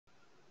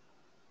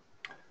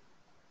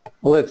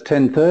Well, it's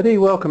 10:30.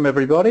 Welcome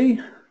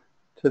everybody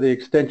to the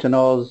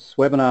eXtensionAUS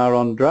webinar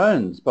on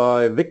drones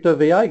by Victor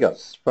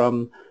Villegas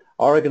from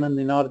Oregon in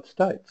the United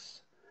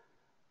States.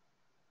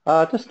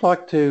 I'd just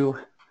like to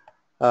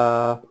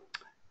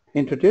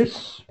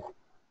introduce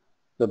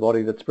the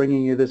body that's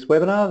bringing you this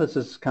webinar. This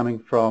is coming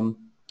from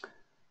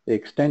the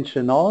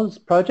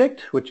eXtensionAUS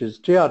project, which is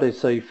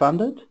GRDC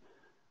funded,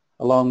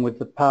 along with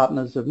the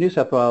partners of New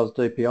South Wales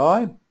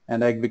DPI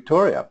and Ag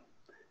Victoria.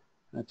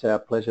 It's our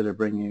pleasure to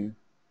bring you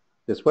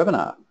this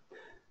webinar.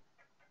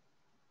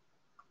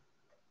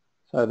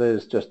 So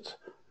there's just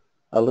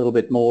a little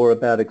bit more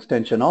about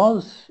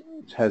eXtensionAUS.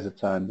 It has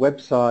its own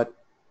website,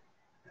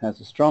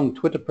 has a strong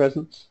Twitter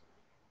presence,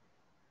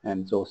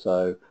 and it's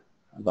also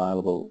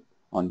available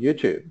on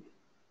YouTube.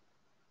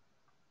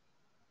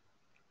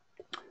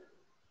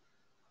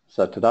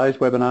 So today's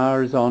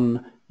webinar is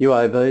on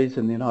UAVs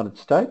in the United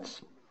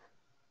States.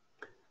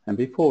 And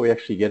before we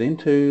actually get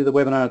into the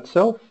webinar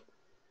itself,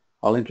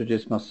 I'll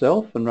introduce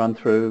myself and run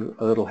through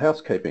a little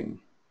housekeeping.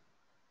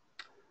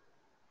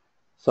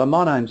 So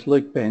my name's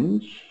Luke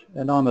Benge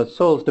and I'm a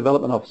Soils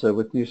Development Officer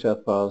with New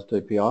South Wales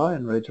DPI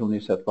and Regional New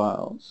South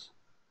Wales.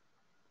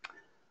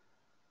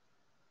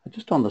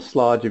 Just on the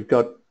slide you've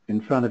got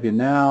in front of you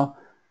now,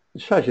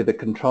 it shows you the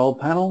control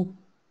panel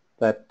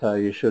that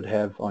you should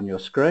have on your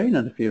screen,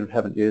 and if you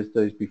haven't used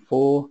these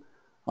before,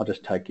 I'll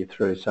just take you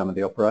through some of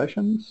the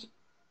operations.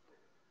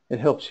 It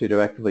helps you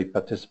to actively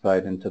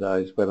participate in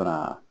today's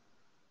webinar.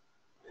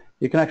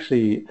 You can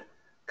actually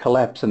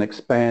collapse and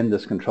expand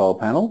this control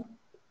panel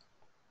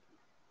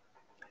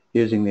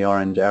using the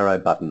orange arrow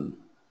button,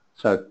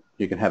 so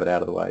you can have it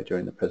out of the way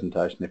during the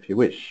presentation if you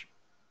wish.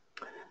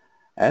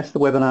 As the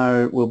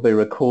webinar will be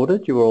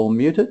recorded, you are all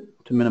muted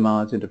to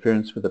minimise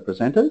interference with the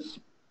presenters.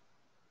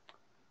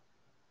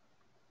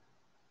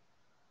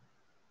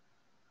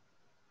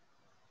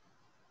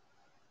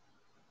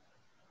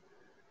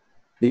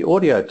 The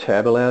audio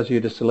tab allows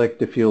you to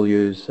select if you'll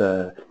use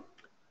a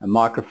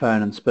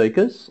microphone and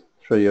speakers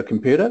through your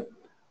computer,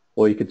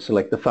 or you could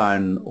select the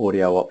phone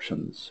audio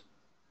options,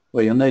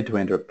 where you'll need to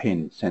enter a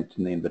PIN sent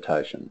in the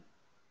invitation.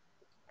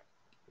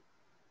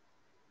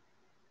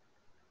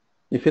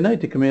 If you need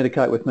to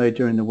communicate with me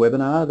during the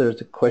webinar, there is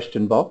a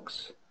question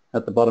box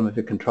at the bottom of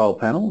your control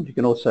panel. You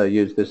can also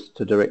use this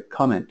to direct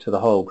comment to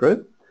the whole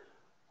group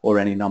or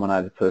any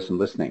nominated person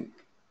listening.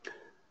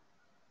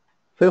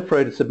 Feel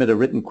free to submit a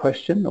written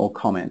question or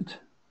comment.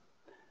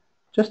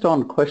 Just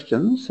on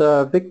questions,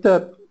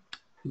 Victor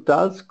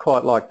does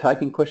quite like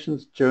taking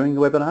questions during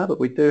the webinar, but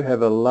we do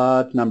have a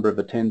large number of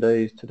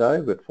attendees today.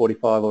 We've got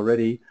 45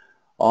 already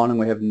on and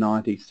we have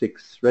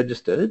 96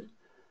 registered.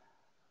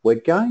 We're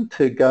going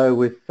to go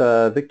with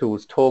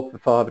Victor's talk for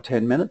 5 or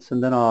 10 minutes,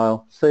 and then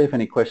I'll see if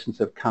any questions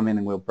have come in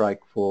and we'll break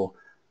for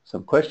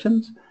some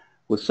questions.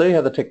 We'll see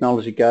how the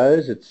technology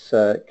goes. It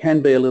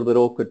can be a little bit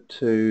awkward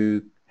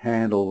to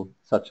handle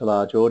such a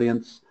large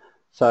audience,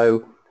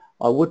 so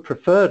I would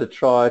prefer to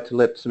try to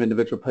let some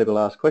individual people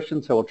ask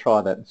questions, so I'll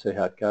try that and see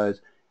how it goes.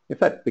 If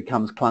that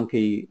becomes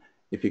clunky,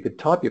 if you could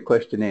type your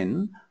question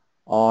in,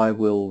 I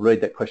will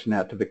read that question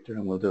out to Victor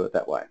and we'll do it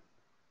that way.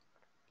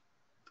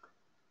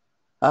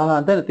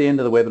 Then at the end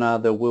of the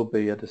webinar there will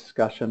be a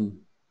discussion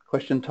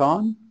question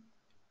time,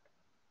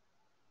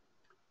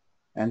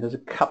 and there's a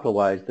couple of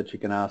ways that you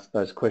can ask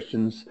those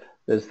questions.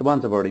 There's the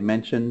ones I've already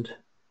mentioned,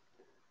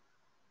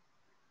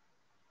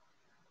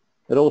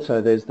 but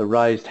also there's the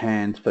raised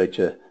hands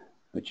feature,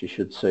 which you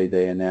should see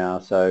there now.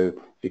 So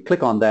if you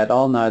click on that,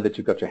 I'll know that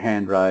you've got your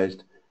hand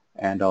raised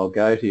and I'll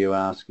go to you,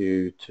 ask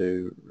you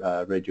to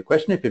read your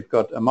question if you've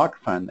got a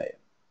microphone there.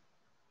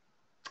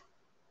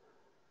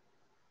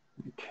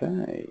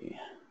 Okay,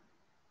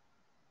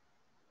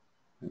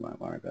 we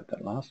won't worry about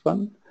that last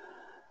one.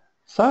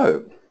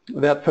 So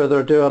without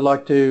further ado, I'd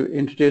like to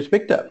introduce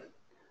Victor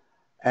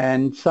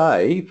and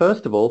say,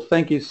 first of all,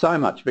 thank you so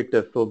much,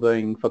 Victor,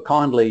 for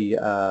kindly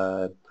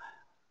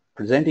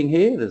presenting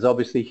here. There's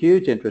obviously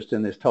huge interest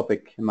in this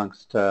topic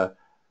amongst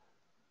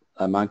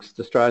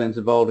Australians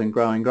involved in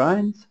growing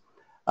grains,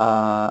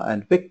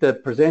 and Victor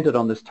presented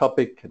on this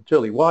topic.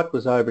 Julie White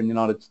was over in the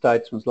United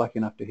States and was lucky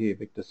enough to hear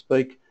Victor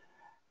speak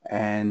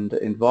and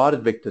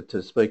invited Victor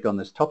to speak on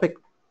this topic,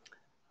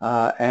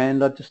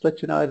 and I'd just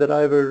let you know that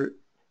over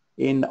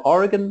in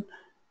Oregon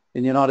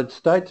in the United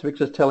States,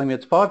 Victor's telling me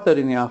it's 5:30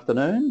 in the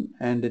afternoon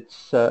and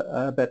it's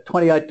about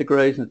 28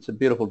 degrees and it's a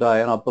beautiful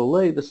day, and I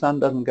believe the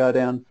sun doesn't go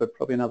down for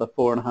probably another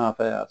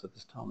 4.5 hours at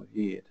this time of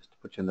year, just to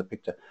put you in the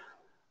picture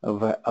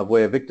of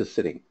where Victor's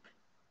sitting.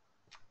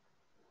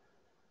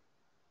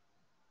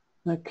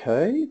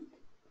 Okay,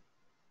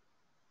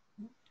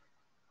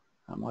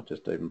 I might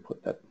just even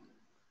put that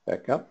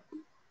back up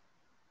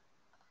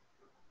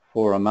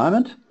for a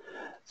moment.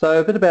 So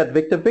a bit about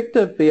Victor.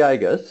 Victor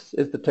Villegas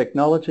is the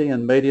Technology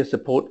and Media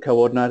Support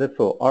Coordinator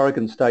for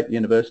Oregon State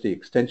University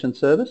Extension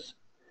Service.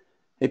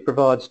 He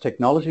provides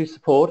technology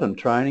support and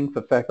training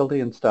for faculty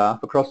and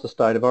staff across the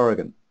state of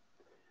Oregon.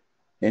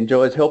 He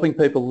enjoys helping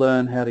people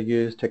learn how to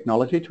use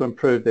technology to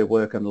improve their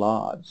work and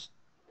lives.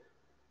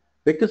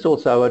 Victor's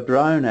also a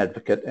drone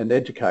advocate and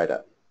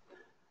educator.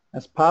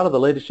 As part of the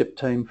leadership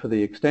team for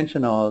the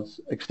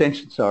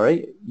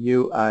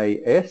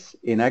UAS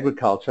in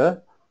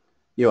agriculture,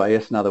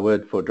 UAS another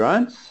word for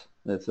drones,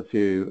 there's a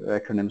few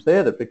acronyms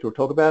there that Victor will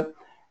talk about,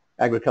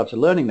 Agriculture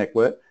Learning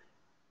Network,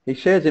 he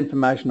shares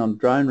information on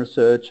drone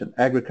research and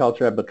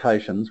agriculture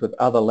applications with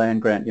other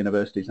land-grant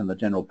universities and the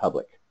general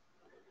public.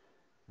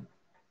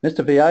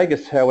 Mr.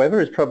 Villegas, however,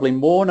 is probably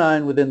more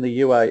known within the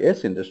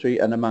UAS industry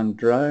and among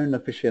drone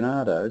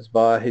aficionados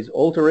via his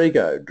alter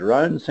ego,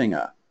 Drone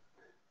Singer,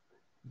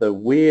 the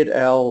Weird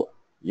Al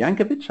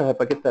Yankovic, I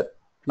hope I get that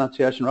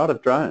pronunciation right,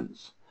 of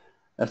drones.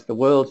 As the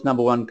world's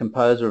 #1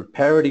 composer of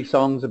parody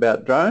songs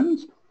about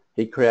drones,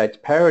 he creates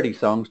parody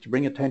songs to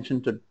bring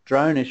attention to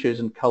drone issues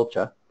and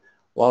culture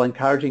while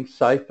encouraging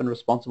safe and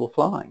responsible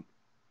flying.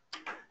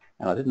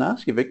 And I didn't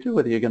ask you, Victor,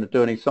 whether you're going to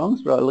do any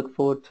songs, but I look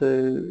forward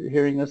to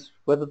hearing this,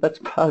 whether that's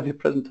part of your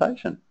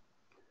presentation.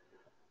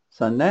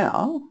 So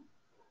now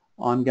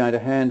I'm going to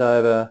hand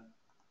over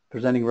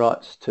presenting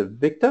rights to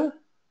Victor,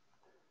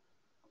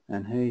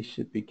 and he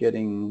should be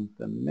getting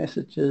the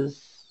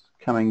messages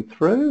coming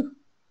through.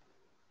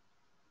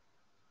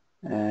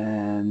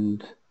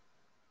 And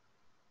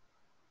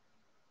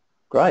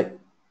great.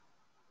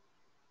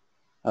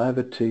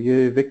 Over to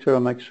you, Victor.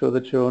 I'll make sure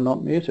that you're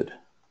not muted.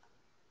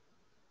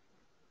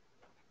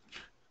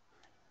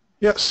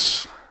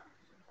 Yes,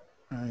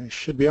 I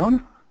should be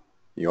on.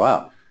 You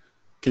are.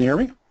 Can you hear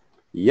me?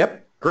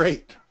 Yep.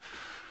 Great.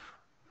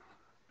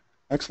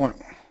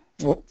 Excellent.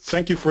 Well,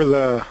 thank you for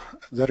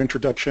that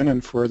introduction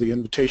and for the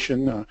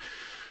invitation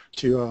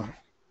to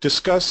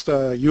discuss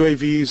the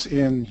UAVs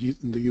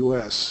in the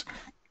U.S.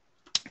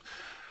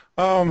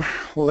 Well,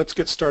 let's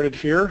get started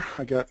here.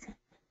 I got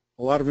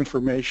a lot of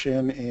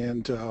information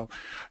and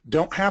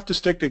don't have to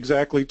stick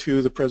exactly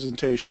to the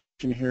presentation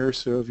here,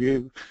 so if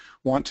you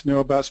want to know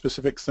about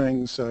specific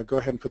things, go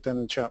ahead and put that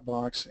in the chat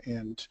box,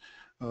 and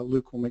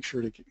Luke will make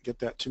sure to get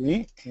that to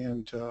me,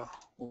 and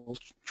we'll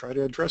try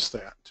to address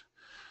that.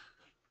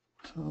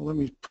 So let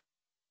me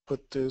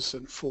put this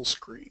in full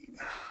screen.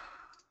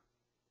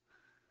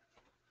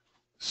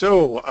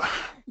 So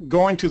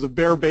going to the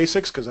bare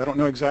basics, because I don't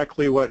know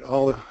exactly what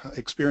all the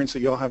experience that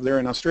y'all have there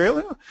in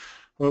Australia.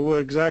 Well, what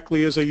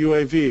exactly is a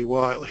UAV?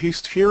 Well, at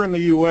least here in the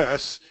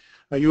U.S.,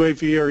 a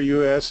UAV or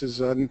US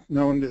is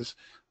known as,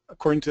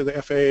 according to the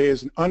FAA,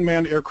 is an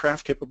unmanned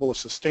aircraft capable of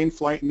sustained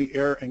flight in the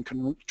air and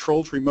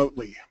controlled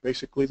remotely.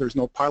 Basically, there's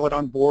no pilot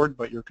on board,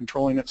 but you're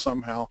controlling it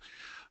somehow.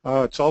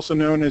 It's also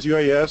known as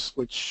UAS,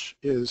 which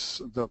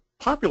is the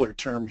popular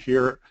term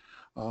here.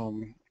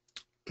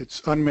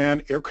 It's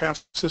Unmanned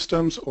Aircraft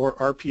Systems, or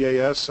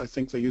RPAS. I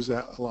think they use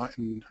that a lot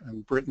in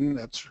Britain.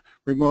 That's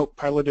Remote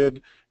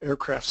Piloted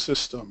Aircraft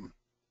System.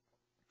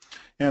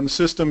 And the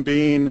system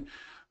being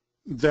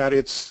that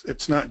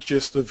it's not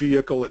just the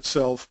vehicle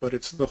itself, but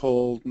it's the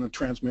whole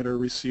transmitter,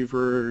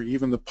 receiver,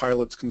 even the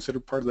pilot's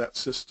considered part of that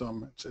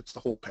system. It's the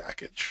whole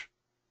package.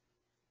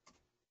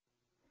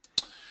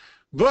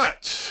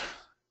 But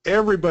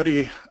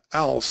everybody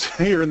else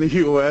here in the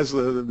U.S.,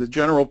 the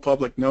general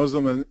public knows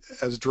them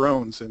as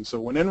drones, and so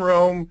when in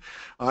Rome,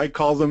 I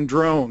call them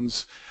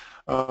drones.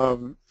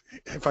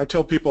 If I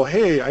tell people,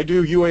 hey, I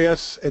do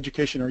UAS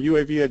education or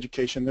UAV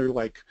education, they're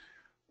like,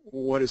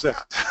 what is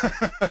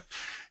that?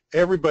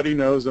 Everybody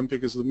knows them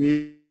because the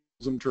media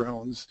calls them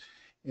drones,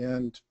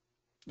 and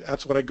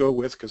that's what I go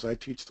with because I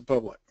teach the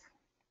public.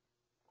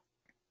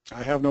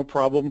 I have no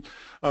problem.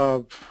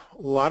 A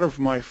lot of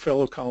my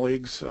fellow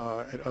colleagues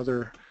at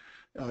other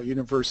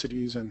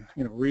universities and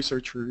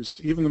researchers,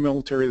 even the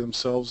military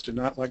themselves, do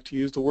not like to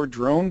use the word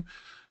drone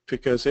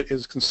because it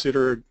is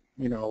considered,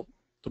 the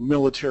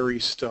military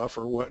stuff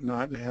or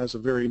whatnot. It has a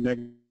very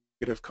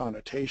negative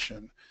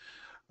connotation.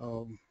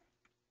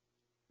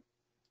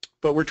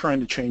 But we're trying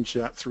to change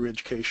that through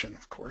education,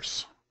 of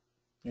course.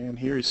 And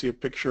here you see a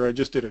picture. I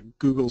just did a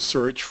Google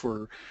search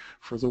for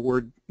the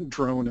word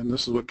drone, and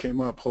this is what came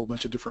up, a whole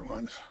bunch of different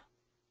ones.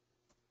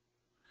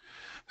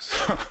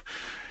 So,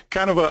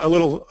 kind of a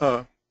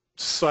little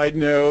side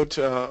note.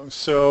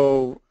 This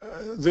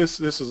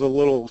is a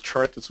little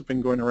chart that's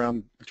been going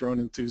around Drone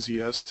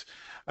Enthusiast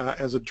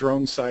as a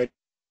drone sighting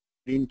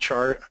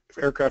chart,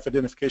 aircraft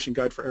identification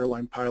guide for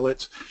airline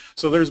pilots.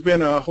 So there's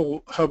been a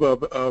whole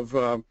hubbub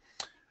of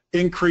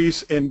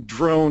increase in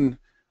drone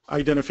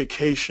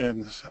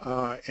identifications,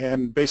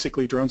 and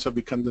basically drones have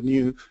become the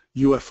new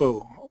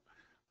UFO.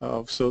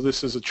 So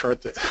this is a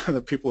chart that,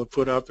 that people have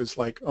put up. It's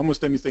like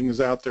almost anything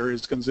is out there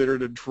is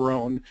considered a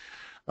drone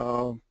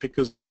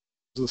because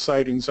the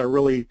sightings are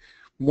really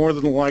more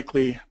than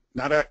likely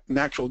not an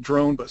actual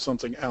drone but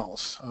something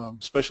else,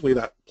 especially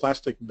that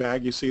plastic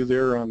bag you see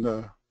there on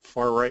the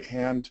far right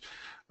hand.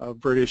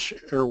 British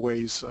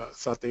Airways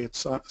thought they had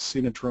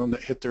seen a drone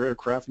that hit their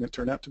aircraft, and it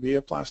turned out to be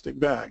a plastic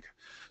bag.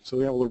 So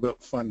we have a little bit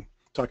of fun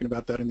talking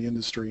about that in the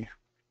industry.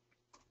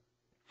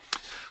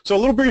 So a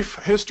little brief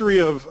history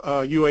of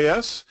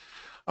UAS.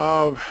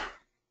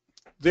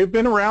 They've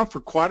been around for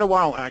quite a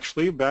while,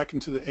 actually. Back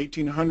into the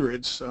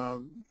 1800s,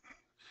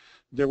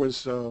 there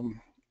was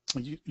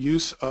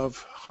use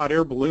of hot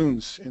air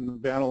balloons in the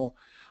Battle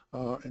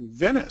in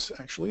Venice,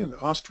 actually, and the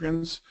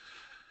Austrians.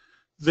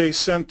 They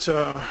sent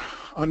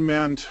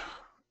unmanned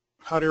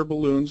hot air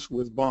balloons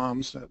with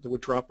bombs that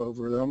would drop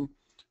over them.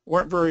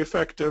 Weren't very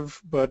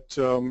effective, but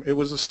it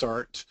was a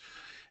start.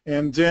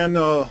 And then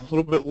a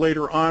little bit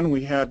later on,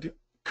 we had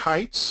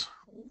kites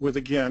with,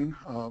 again,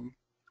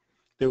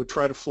 they would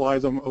try to fly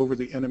them over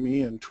the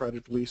enemy and try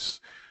to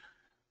release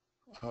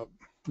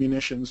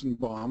munitions and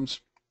bombs.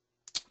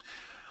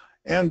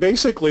 And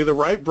basically, the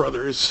Wright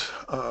brothers,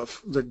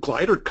 the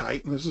glider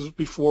kite, and this is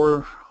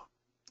before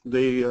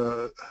they,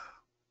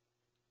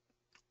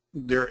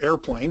 their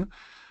airplane,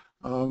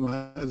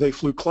 they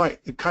flew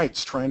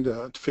kites trying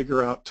to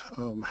figure out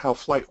how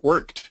flight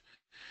worked.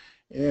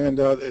 And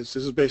this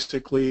is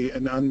basically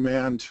an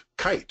unmanned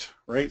kite,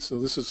 right? So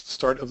this is the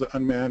start of the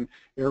unmanned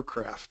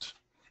aircraft.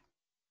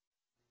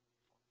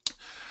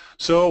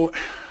 So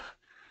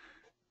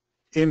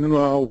in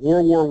World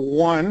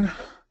War I,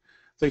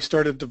 they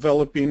started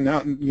developing,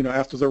 now, you know,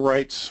 after the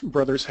Wright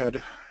brothers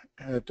had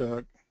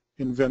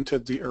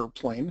invented the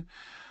airplane.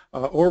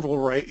 Orville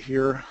Wright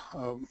here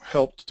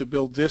helped to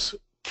build this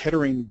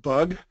Kettering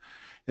Bug.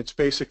 It's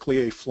basically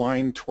a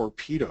flying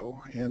torpedo,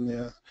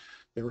 and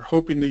they were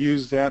hoping to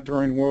use that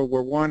during World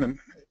War I, and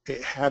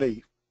it had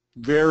a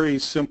very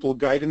simple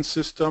guidance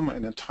system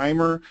and a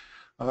timer,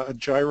 a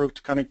gyro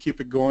to kind of keep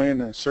it going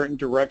in a certain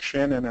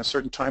direction, and at a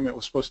certain time it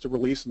was supposed to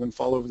release and then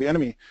fall over the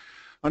enemy.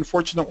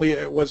 Unfortunately,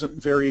 it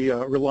wasn't very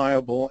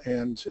reliable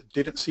and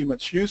didn't see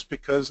much use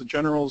because the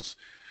generals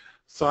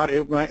thought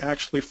it might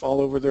actually fall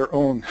over their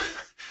own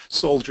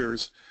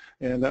soldiers,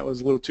 and that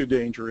was a little too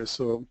dangerous,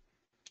 so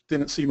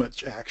didn't see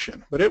much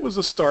action. But it was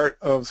the start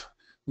of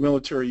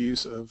military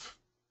use of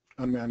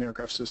unmanned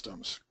aircraft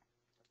systems.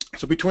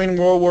 So between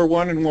World War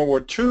I and World War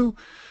II,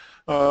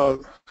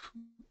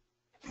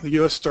 the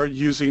U.S. started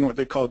using what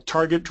they called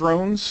target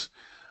drones.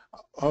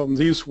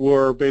 These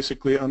were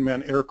basically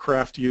unmanned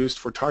aircraft used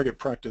for target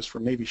practice for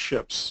Navy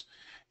ships,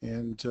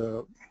 and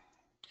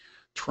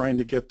trying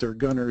to get their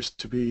gunners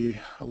to be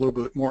a little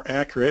bit more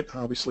accurate.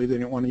 Obviously, they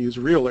didn't want to use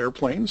real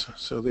airplanes,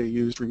 so they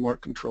used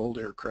remote-controlled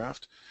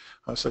aircraft,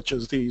 such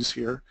as these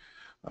here,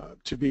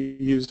 to be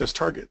used as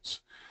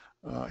targets.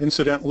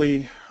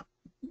 Incidentally,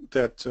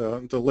 that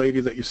the lady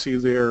that you see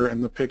there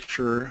in the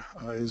picture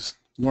is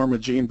Norma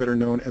Jean, better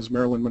known as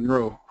Marilyn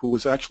Monroe, who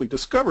was actually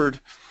discovered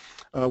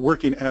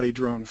working at a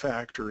drone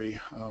factory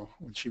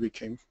when she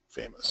became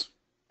famous.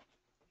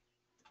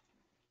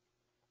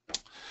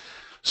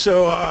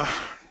 So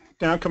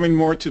now coming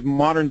more to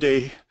modern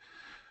day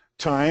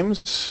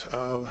times,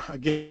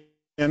 again,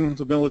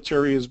 the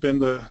military has been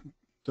the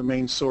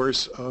main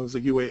source of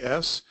the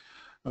UAS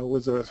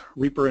with the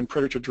Reaper and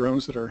Predator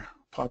drones that are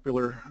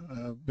popular,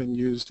 been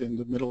used in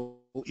the Middle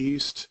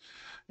East.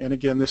 And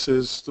again, this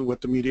is what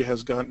the media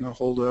has gotten a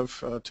hold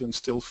of to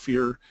instill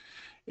fear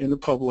in the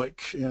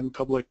public, and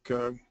public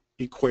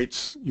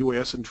equates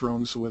UAS and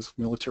drones with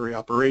military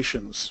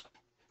operations.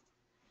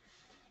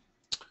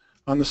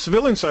 On the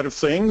civilian side of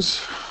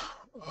things,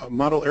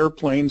 model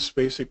airplanes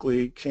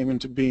basically came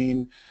into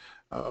being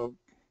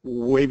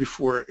way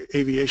before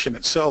aviation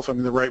itself. I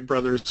mean, the Wright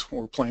brothers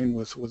were playing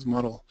with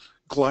model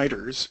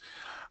gliders,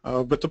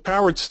 but the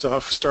powered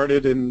stuff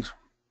started in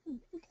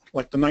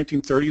like the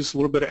 1930s, a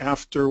little bit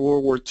after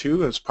World War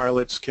II, as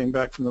pilots came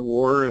back from the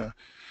war.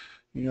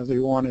 You know, they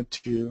wanted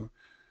to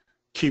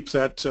keep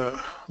that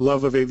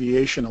love of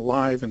aviation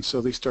alive, and so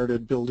they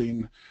started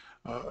building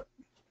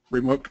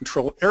remote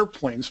control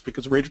airplanes,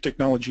 because radio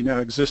technology now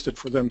existed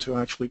for them to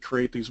actually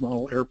create these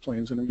model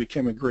airplanes, and it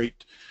became a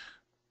great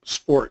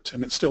sport,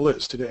 and it still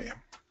is today.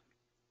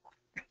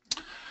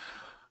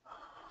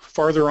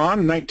 Farther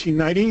on,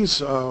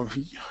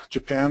 1990s,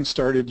 Japan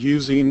started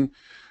using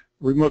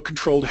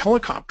remote-controlled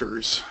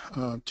helicopters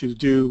to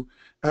do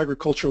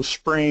agricultural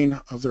spraying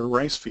of their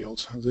rice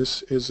fields.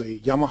 This is a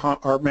Yamaha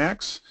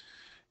RMAX,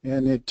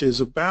 and it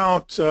is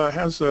about,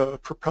 has a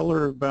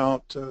propeller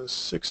about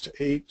 6 to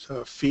 8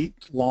 feet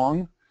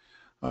long.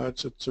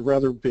 It's a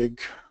rather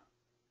big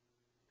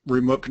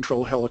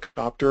remote-controlled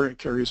helicopter. It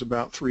carries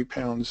about 3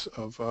 pounds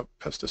of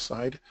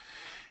pesticide,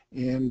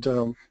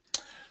 and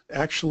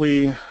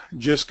actually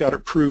just got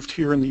approved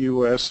here in the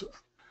U.S.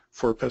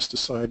 for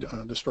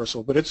pesticide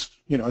dispersal, but it's,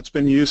 you know, it's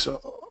been used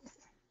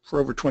for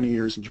over 20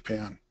 years in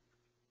Japan.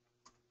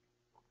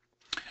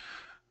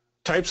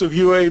 Types of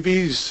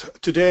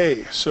UAVs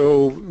today.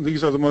 So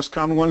these are the most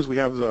common ones. We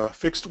have the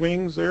fixed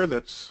wings there.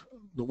 That's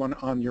the one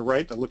on your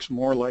right that looks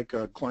more like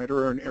a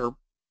glider or an air.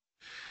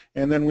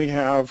 And then we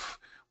have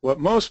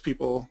what most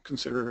people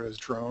consider as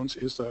drones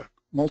is the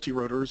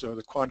multi-rotors, or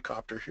the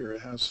quadcopter here.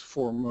 It has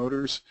 4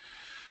 motors.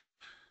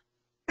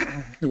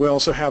 We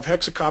also have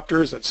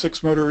hexacopters, that's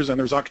 6 motors, and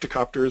there's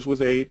octocopters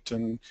with 8,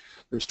 and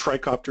there's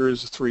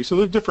tricopters, 3. So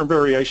there's different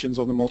variations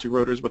on the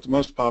multi-rotors, but the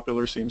most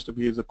popular seems to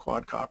be the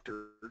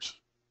quadcopters.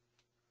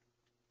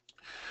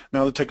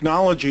 Now, the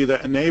technology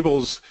that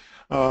enables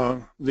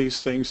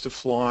these things to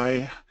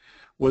fly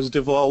was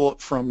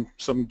developed from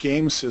some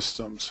game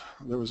systems.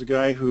 There was a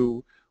guy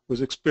who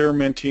was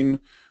experimenting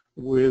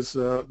with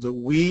the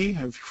Wii.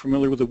 If you're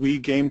familiar with the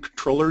Wii game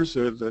controllers,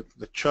 they're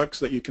the chucks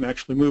that you can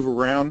actually move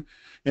around.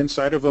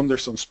 Inside of them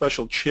there's some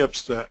special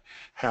chips that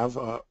have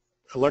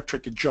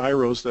electric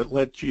gyros that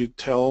let you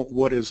tell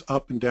what is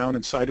up and down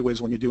and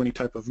sideways when you do any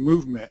type of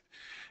movement.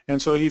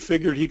 And so he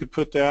figured he could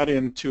put that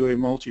into a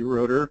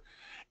multi-rotor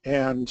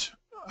and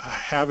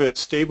have it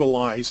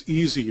stabilize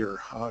easier,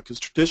 because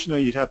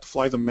traditionally you'd have to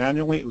fly them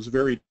manually. It was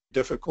very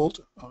difficult.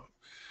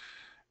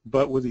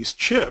 But with these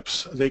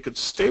chips, they could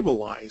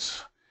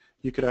stabilize.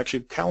 You could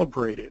actually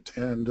calibrate it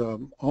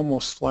and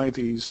almost fly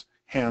these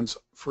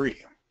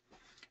hands-free.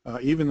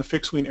 Even the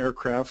fixed-wing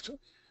aircraft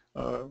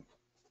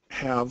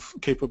have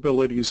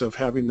capabilities of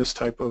having this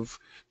type of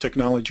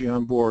technology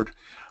on board.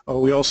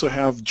 We also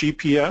have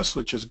GPS,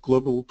 which is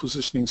Global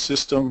Positioning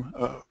System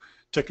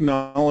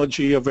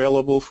technology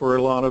available for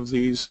a lot of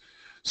these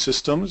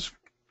systems,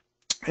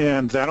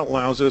 and that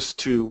allows us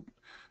to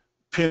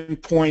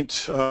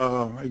pinpoint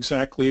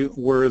exactly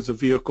where the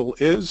vehicle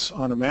is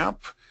on a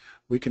map.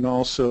 We can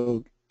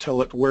also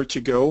tell it where to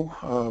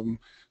go.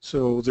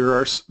 So there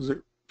are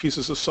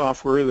pieces of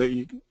software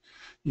that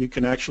you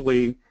can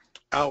actually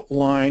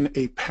outline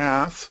a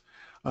path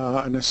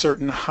and a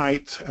certain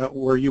height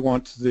where you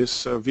want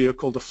this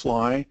vehicle to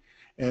fly,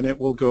 and it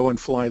will go and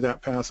fly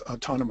that path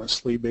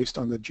autonomously based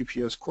on the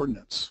GPS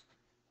coordinates.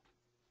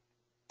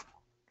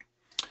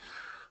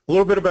 A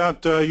little bit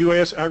about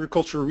UAS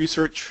agricultural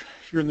research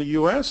here in the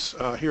U.S.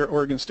 Here at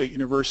Oregon State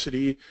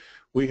University,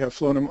 we have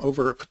flown them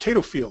over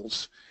potato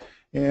fields,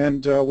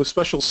 and with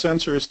special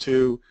sensors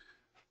to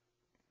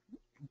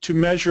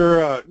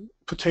measure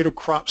potato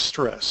crop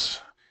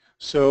stress.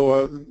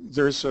 So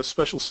there's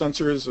special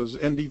sensors, there's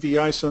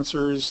NDVI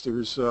sensors,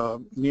 there's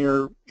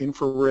near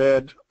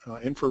infrared,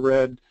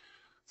 infrared,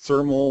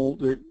 thermal.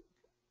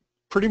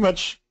 Pretty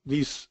much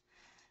these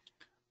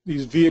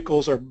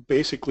vehicles are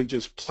basically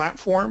just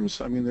platforms.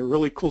 I mean, they're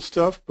really cool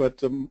stuff, but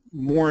the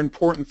more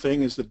important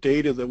thing is the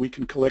data that we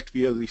can collect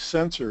via these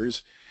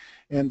sensors,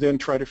 and then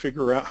try to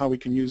figure out how we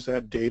can use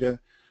that data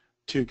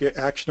to get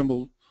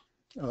actionable,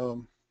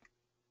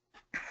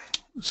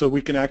 so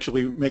we can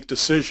actually make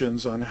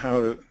decisions on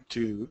how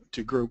to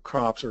grow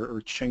crops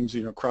or change,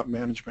 crop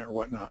management or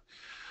whatnot.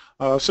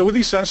 So with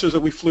these sensors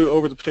that we flew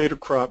over the potato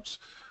crops,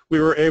 we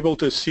were able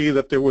to see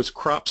that there was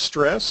crop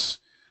stress.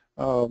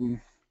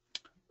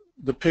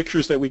 The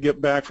pictures that we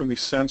get back from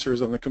these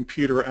sensors on the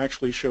computer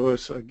actually show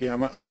us a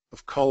gamut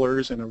of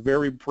colors, and a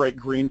very bright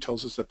green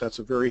tells us that that's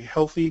a very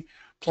healthy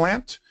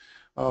plant.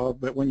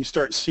 But when you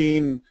start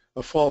seeing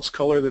a false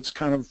color that's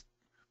kind of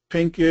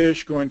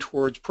pinkish going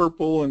towards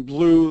purple and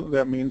blue,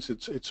 that means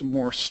it's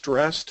more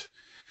stressed.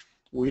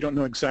 We don't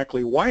know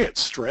exactly why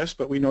it's stressed,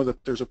 but we know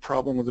that there's a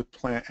problem with the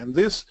plant, and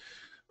this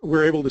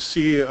we're able to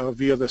see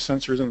via the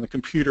sensors in the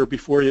computer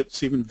before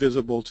it's even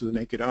visible to the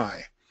naked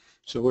eye.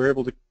 So we're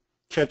able to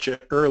catch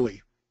it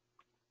early,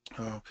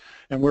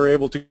 and we're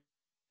able to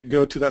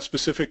go to that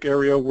specific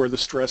area where the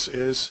stress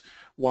is,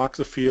 walk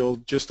the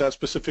field, just that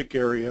specific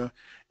area,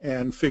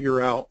 and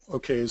figure out,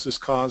 okay, is this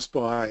caused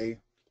by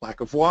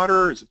lack of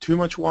water? Is it too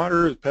much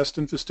water? Is it pest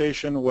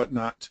infestation or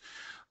whatnot?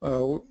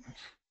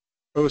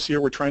 OSU,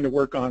 we're trying to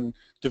work on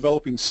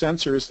developing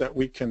sensors that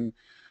we can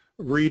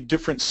read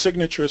different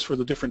signatures for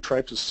the different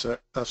types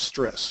of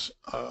stress.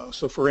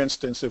 So for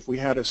instance, if we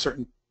had a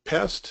certain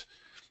pest,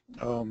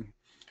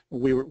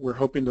 we're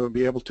hoping to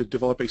be able to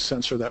develop a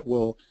sensor that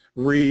will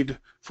read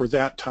for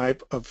that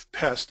type of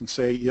pest and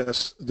say,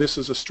 yes, this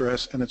is a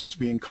stress and it's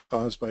being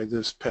caused by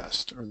this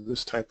pest or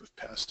this type of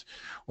pest,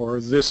 or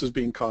this is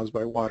being caused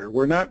by water.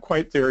 We're not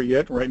quite there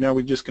yet. Right now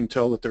we just can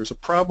tell that there's a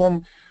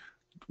problem,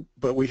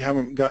 but we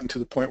haven't gotten to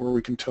the point where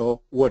we can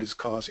tell what is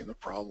causing the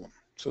problem.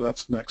 So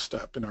that's the next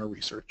step in our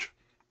research.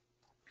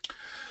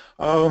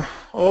 I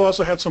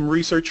also had some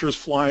researchers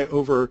fly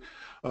over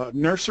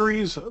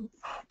nurseries,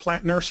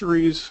 plant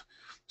nurseries.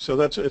 So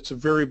it's a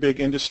very big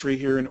industry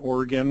here in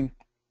Oregon.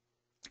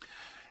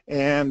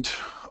 And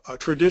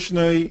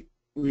traditionally,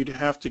 we'd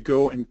have to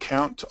go and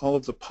count all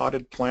of the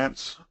potted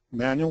plants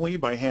manually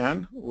by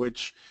hand,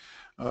 which,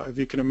 if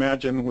you can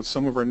imagine, with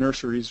some of our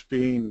nurseries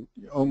being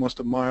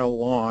almost a mile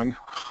long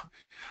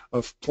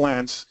of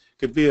plants,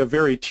 could be a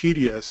very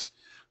tedious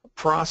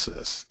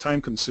process,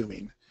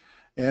 time-consuming.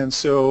 And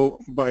so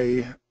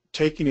by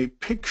taking a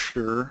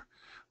picture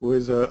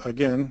with,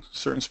 again,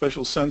 certain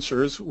special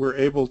sensors, we're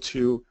able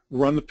to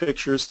run the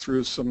pictures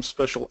through some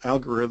special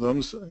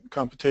algorithms,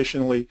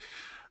 computationally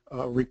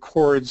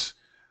records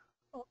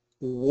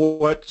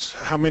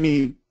how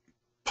many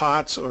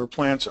pots or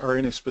plants are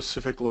in a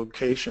specific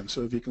location.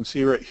 So if you can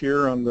see right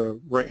here on the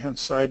right-hand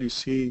side, you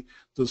see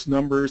those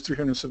numbers,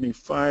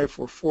 375,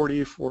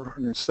 440,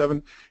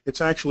 407. It's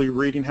actually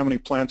reading how many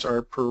plants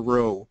are per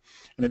row,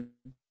 and it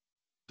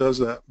does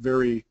that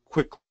very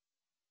quickly.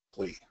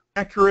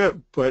 Accurate,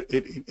 but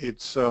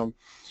it's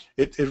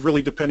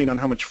really depending on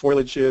how much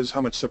foliage is,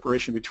 how much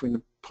separation between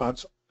the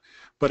pots,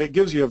 but it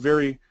gives you a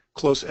very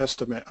close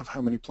estimate of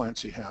how many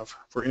plants you have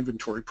for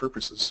inventory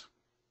purposes.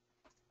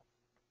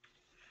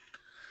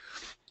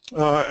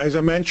 As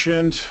I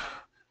mentioned,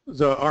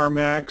 The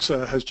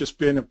RMAX has just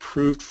been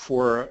approved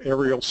for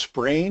aerial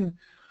spraying.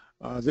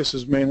 This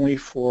is mainly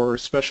for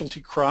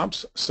specialty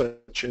crops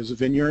such as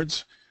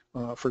vineyards,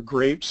 for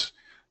grapes,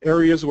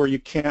 areas where you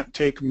can't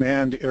take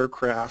manned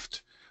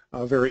aircraft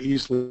very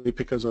easily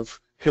because of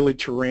hilly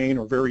terrain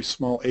or very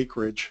small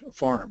acreage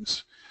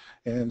farms.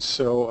 And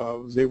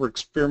so they were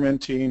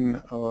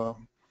experimenting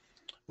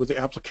with the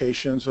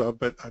applications,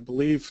 but I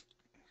believe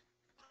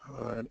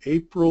in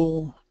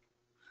April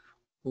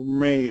or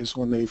May is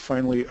when they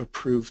finally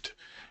approved,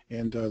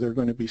 and they're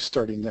going to be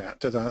starting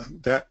that.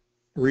 That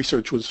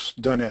research was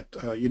done at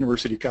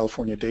University of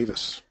California,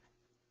 Davis.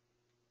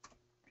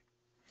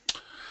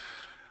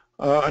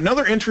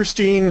 Another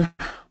interesting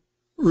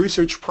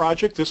research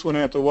project, this one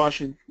at the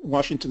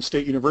Washington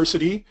State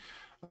University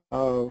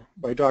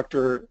by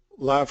Dr.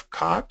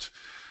 Lavcott,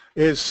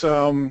 is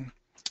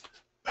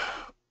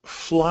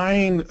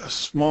flying a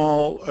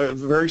small,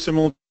 very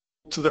similar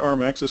to the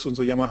RMAX, this one's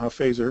a Yamaha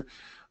Phaser,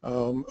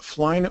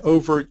 flying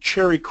over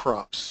cherry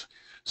crops.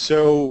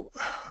 So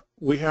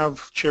we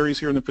have cherries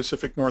here in the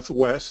Pacific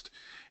Northwest,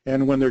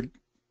 and when they're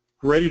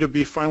ready to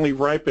be finally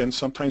ripened,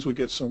 sometimes we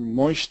get some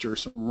moisture,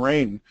 some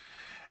rain,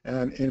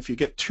 and if you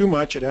get too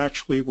much, it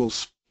actually will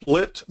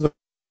split the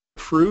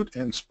fruit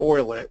and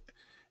spoil it,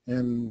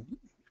 and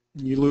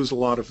you lose a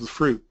lot of the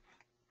fruit.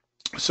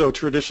 So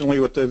traditionally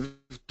what they've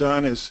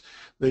done is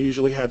they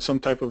usually had some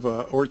type of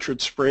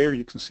orchard sprayer.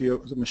 You can see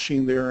the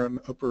machine there in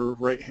the upper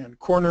right-hand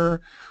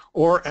corner,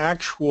 or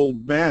actual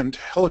manned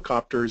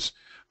helicopters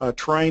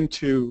trying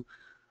to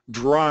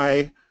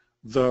dry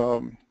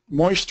the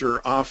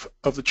moisture off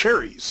of the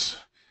cherries.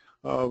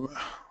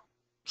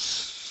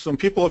 Some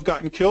people have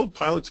gotten killed,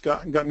 pilots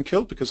gotten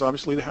killed, because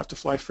obviously they have to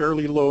fly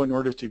fairly low in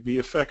order to be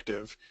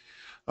effective.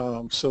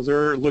 So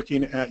they're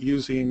looking at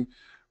using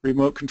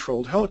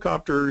remote-controlled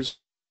helicopters,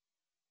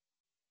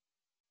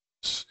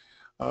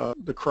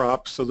 the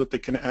crop, so that they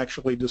can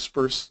actually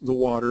disperse the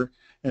water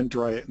and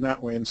dry it in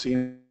that way, and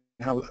seeing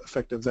how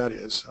effective that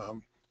is.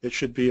 It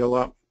should be a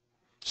lot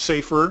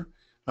safer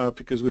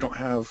because we don't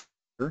have,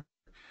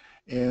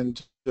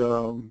 and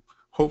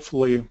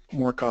hopefully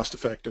more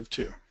cost-effective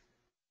too.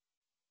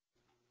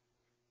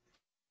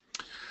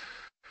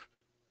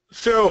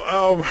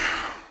 So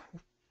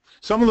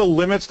some of the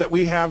limits that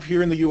we have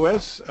here in the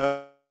U.S.,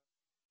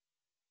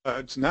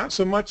 it's not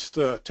so much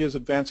it is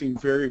advancing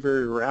very,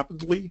 very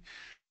rapidly.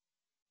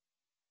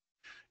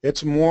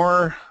 It's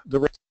more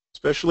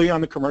especially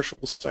on the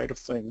commercial side of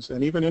things,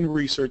 and even in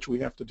research we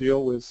have to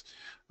deal with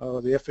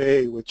the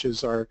FAA, which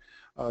is our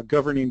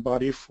governing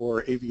body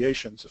for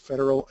aviation. It's the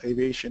Federal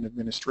Aviation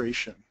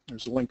Administration.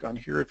 There's a link on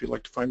here if you'd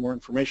like to find more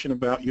information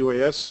about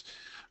UAS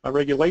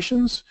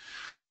regulations.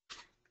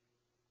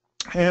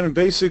 And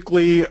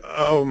basically,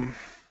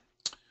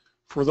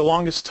 for the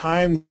longest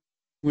time,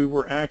 we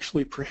were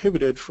actually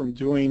prohibited from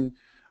doing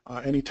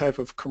any type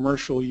of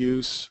commercial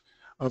use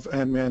of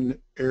unmanned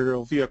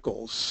aerial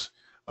vehicles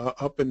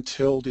up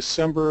until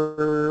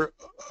December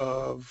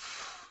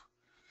of,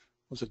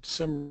 was it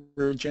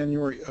December,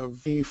 January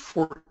of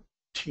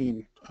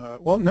 2014?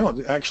 Well, no,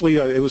 actually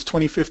it was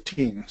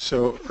 2015.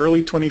 So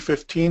early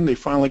 2015, they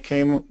finally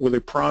came with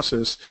a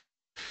process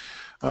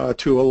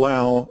to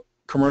allow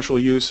commercial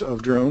use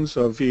of drones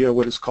via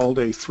what is called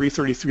a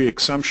 333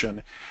 exemption.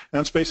 And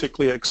that's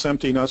basically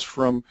exempting us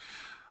from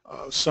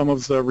some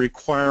of the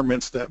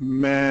requirements that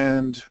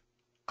manned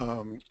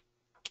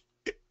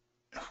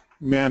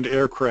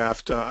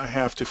aircraft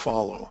have to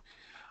follow.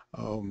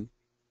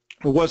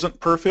 It wasn't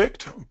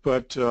perfect,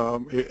 but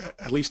it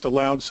at least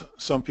allowed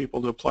some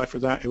people to apply for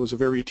that. It was a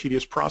very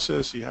tedious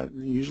process. You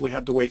usually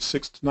had to wait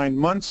 6 to 9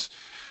 months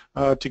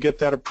to get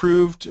that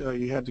approved.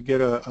 You had to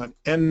get an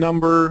N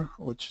number,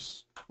 which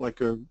is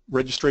like a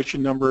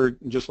registration number,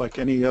 just like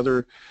any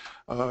other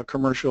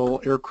commercial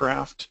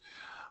aircraft.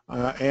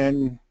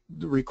 And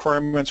the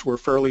requirements were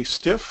fairly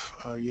stiff.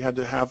 You had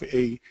to have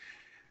a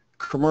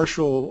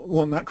commercial,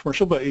 well, not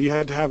commercial, but you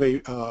had to have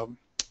a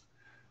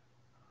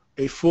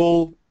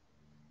full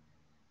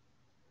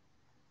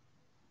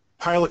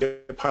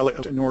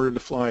pilot in order to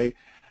fly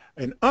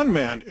an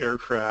unmanned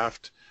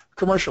aircraft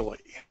commercially.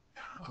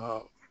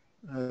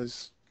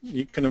 As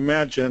you can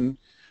imagine,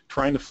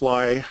 trying to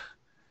fly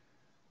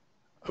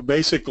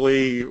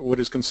basically what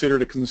is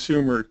considered a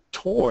consumer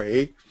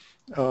toy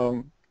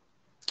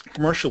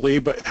commercially,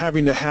 but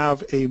having to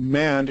have a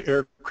manned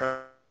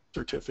aircraft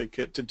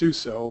certificate to do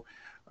so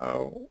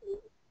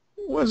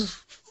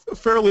was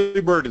fairly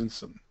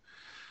burdensome.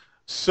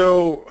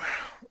 So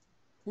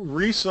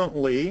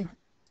recently,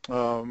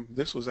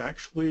 this was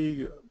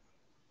actually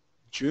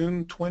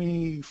June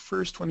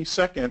 21st,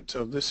 22nd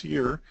of this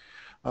year,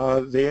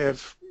 they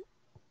have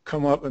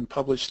come up and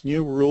published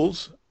new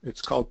rules.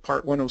 It's called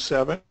Part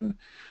 107.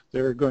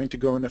 They're going to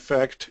go in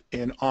effect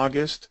in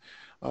August.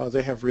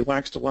 They have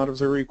relaxed a lot of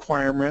the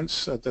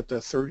requirements that the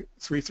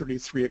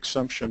 333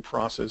 exemption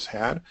process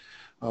had.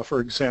 For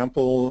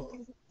example,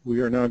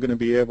 we are now going to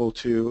be able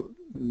to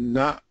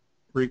not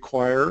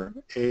require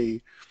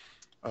a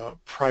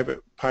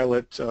private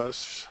pilot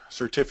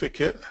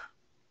certificate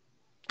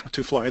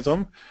to fly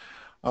them.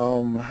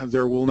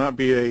 There will not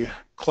be a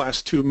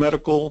Class 2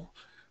 medical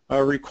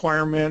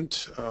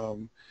requirement.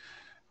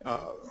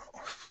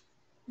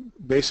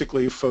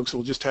 Basically, folks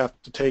will just have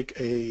to take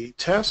a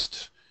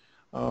test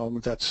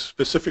that's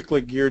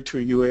specifically geared to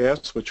a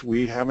UAS, which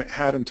we haven't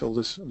had until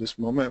this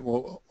moment.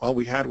 Well, all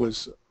we had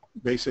was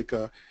basic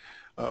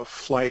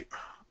flight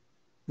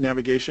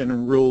navigation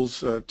and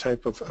rules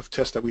type of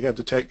test that we had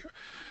to take.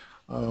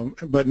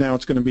 But now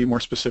it's going to be more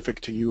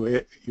specific to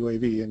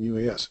UAV and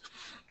UAS.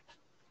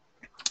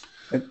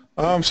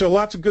 So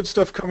lots of good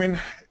stuff coming.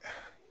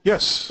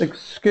 Yes.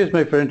 Excuse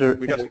me for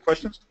We got any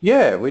questions?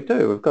 Yeah, we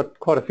do. We've got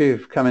quite a few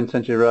come in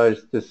since you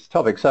raised this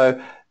topic. So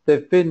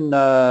they've been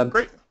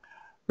Great.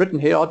 written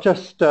here. I'll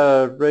just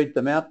read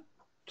them out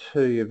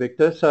to you,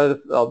 Victor. So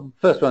the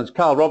first one is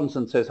Carl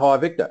Robinson says, "Hi,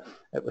 Victor."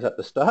 It was at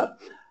the start.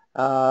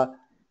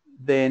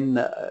 Then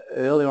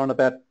earlier on,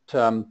 about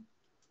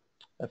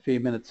a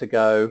few minutes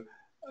ago,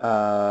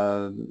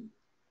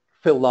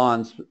 Phil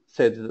Lyons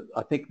said,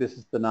 I think this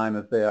is the name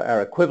of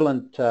our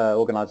equivalent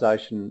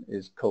organisation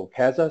is called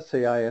CASA,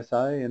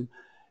 C-A-S-A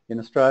in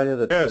Australia.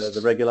 That, yes, the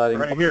regulating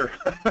right here.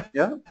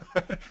 Yeah.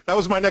 That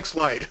was my next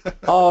slide.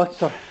 Oh,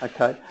 sorry.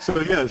 Okay.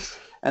 So yes.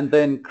 And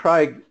then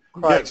Craig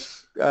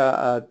Yes.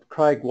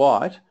 Craig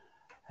White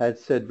had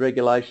said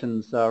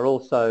regulations are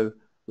also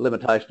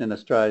limitation in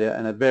Australia,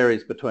 and it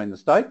varies between the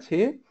states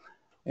here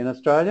in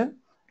Australia.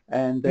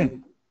 And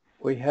then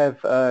we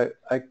have a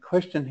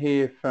question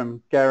here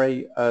from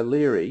Gary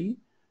O'Leary,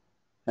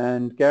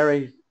 and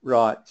Gary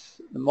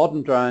writes, the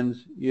modern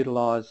drones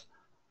utilise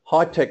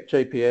high-tech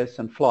GPS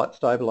and flight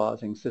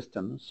stabilising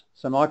systems.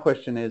 So my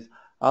question is,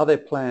 are there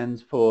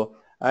plans for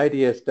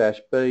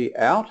ADS-B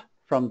out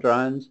from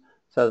drones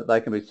so that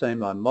they can be seen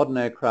by modern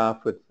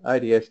aircraft with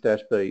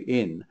ADS-B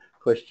in?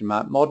 Question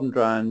mark. Modern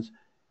drones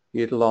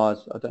utilise,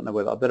 I don't know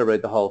whether, I better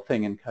read the whole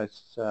thing in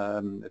case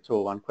it's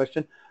all one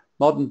question.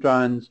 Modern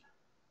drones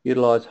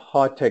utilise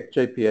high-tech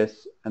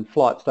GPS and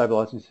flight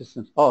stabilising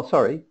systems. Oh,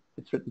 sorry,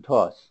 it's written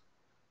twice.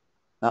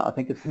 No, I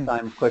think it's the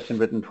same question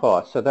written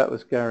twice. So that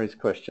was Gary's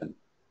question.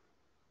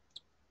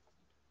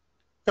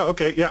 Oh,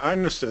 okay, yeah, I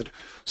understood.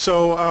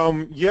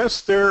 So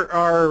yes, there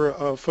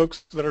are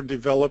folks that are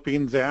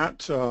developing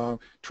that,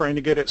 trying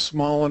to get it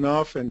small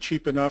enough and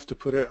cheap enough to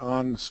put it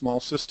on small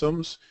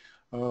systems.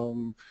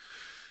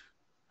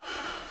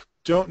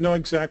 Don't know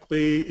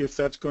exactly if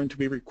that's going to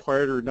be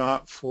required or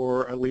not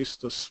for at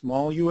least the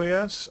small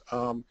UAS.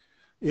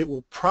 It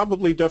will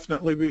probably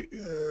definitely be,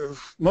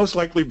 most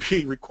likely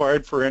be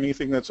required for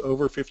anything that's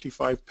over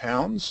 55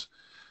 pounds,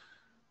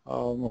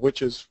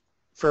 which is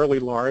fairly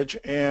large.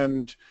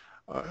 And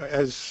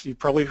as you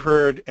probably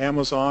heard,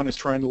 Amazon is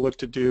trying to look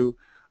to do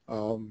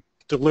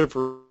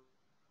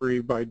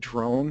delivery by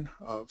drone.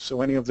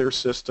 So any of their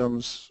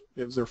systems,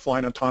 if they're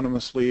flying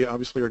autonomously,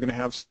 obviously are going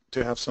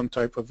to have some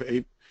type of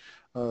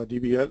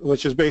DBS,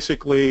 which is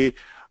basically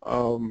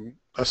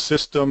a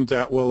system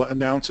that will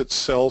announce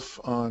itself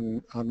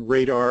on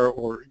radar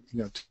or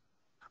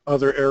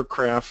other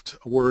aircraft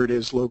where it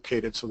is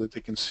located so that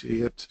they can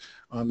see it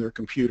on their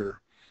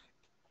computer.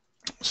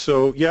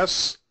 So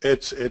yes,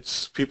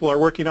 it's people are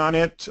working on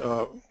it.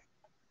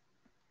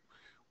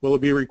 Will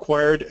it be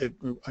required?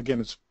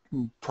 Again, it's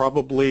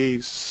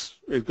probably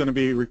going to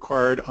be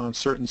required on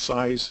certain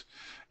size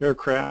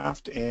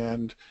aircraft,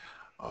 and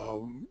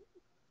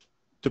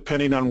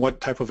depending on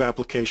what type of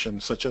application,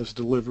 such as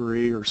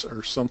delivery or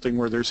something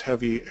where there's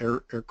heavy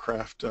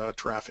aircraft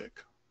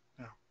traffic.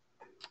 Yeah.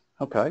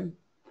 Okay.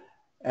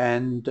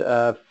 And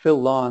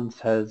Phil Lyons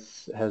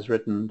has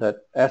written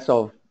that as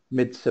of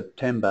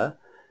mid-September,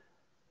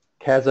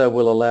 CASA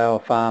will allow a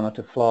farmer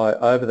to fly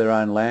over their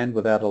own land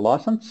without a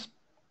licence.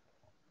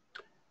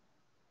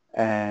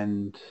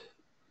 And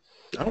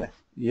oh,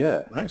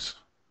 yeah, nice.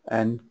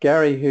 And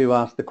Gary, who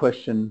asked the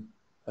question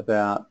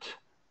about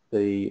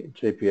the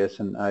GPS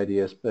and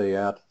ADS-B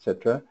out,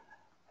 etc.,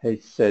 he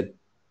said,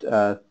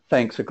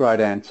 thanks, a great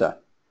answer.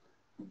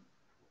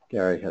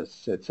 Gary has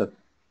said, so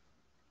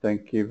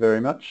thank you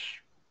very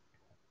much,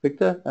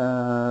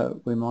 Victor.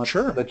 We might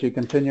Sure. let you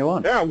continue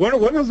on. Yeah,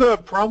 one of the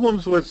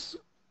problems with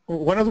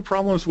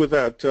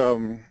that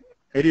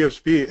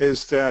ADS-B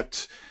is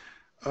that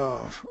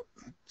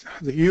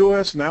the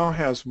U.S. now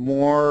has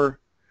more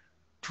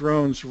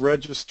drones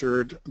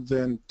registered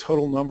than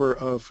total number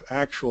of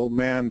actual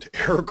manned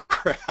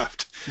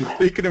aircraft.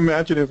 You can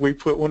imagine if we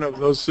put one of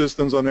those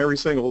systems on every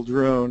single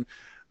drone,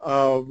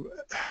 the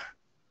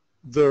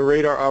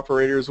radar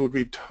operators would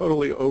be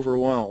totally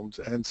overwhelmed.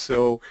 And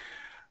so,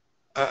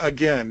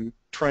 again,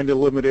 trying to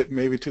limit it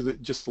maybe to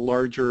just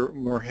larger,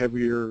 more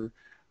heavier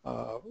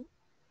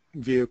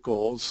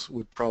vehicles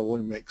would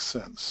probably make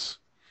sense.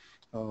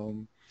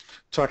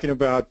 Talking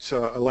about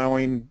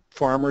allowing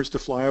farmers to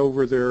fly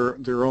over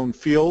their own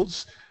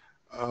fields,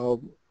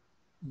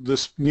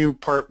 this new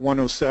Part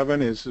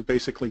 107 is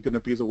basically going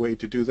to be the way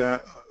to do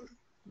that.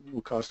 It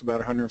will cost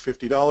about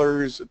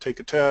 $150,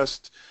 take a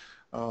test,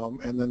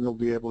 and then they'll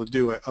be able to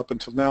do it. Up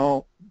until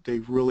now, they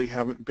really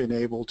haven't been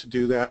able to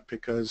do that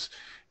because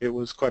it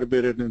was quite a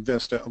bit of an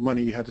investment of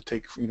money. You had to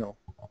take,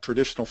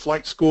 traditional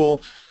flight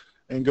school,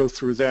 and go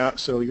through that.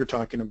 So you're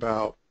talking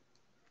about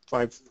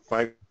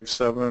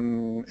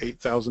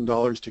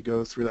 $8,000 to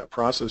go through that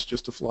process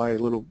just to fly a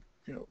little,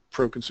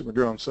 pro-consumer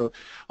drone. So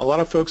a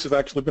lot of folks have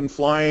actually been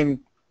flying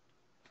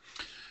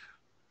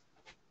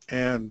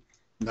and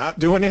not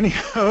doing any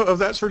of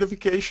that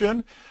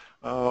certification.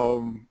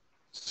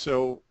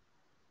 So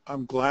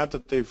I'm glad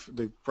that they've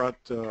brought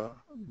the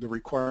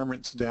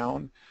requirements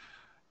down,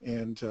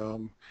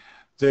 and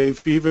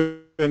they've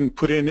even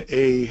put in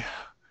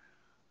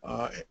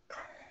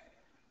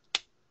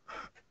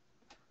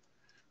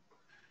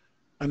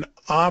an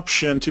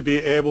option to be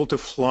able to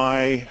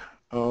fly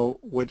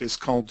what is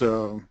called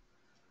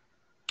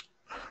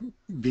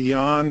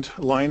beyond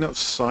line of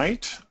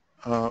sight.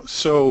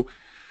 So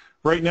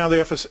right now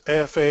the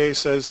FAA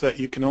says that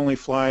you can only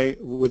fly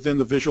within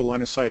the visual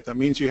line of sight. That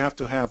means you have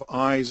to have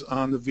eyes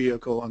on the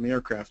vehicle, on the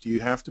aircraft. You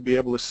have to be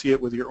able to see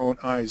it with your own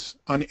eyes,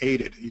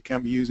 unaided. You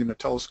can't be using a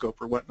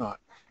telescope or whatnot,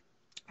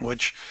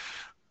 which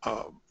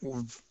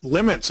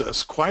limits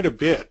us quite a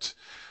bit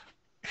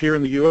here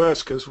in the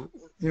U.S. because,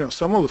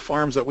 some of the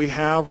farms that we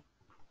have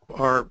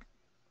are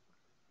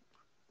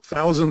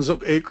thousands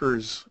of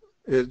acres.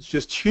 It's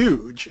just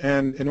huge,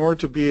 and in order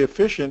to be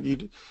efficient,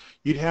 you'd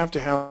have to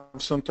have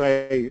some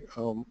type,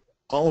 all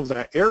of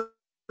that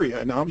area,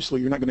 and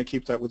obviously you're not going to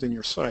keep that within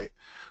your site.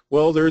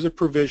 Well, there's a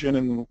provision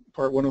in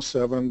Part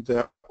 107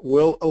 that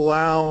will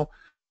allow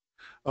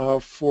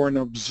for an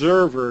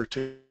observer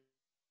to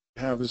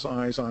have his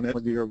eyes on it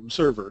with the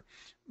observer.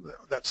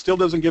 That still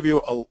doesn't give you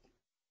a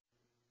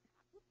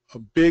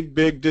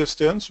big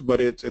distance, but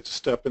it's a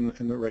step in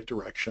the right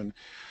direction.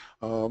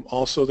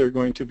 Also, they're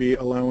going to be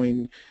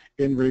allowing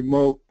in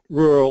remote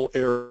rural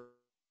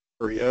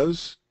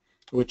areas,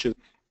 which is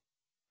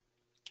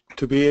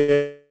to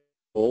be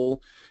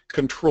able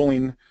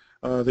controlling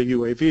the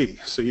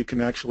UAV, so you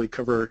can actually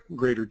cover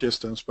greater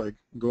distance by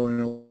going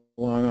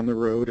along on the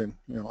road and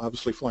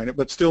obviously flying it,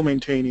 but still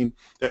maintaining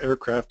the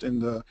aircraft in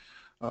the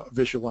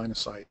visual line of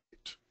sight.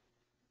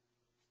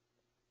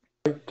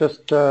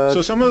 Just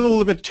so some of the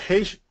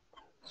limitations.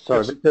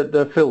 Sorry,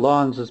 yes. Phil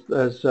Lyons has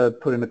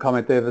put in a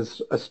comment there.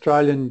 There's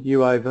Australian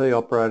UAV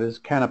operators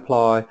can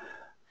apply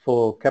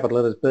for capital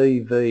letters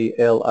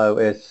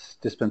BVLOS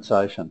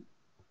dispensation.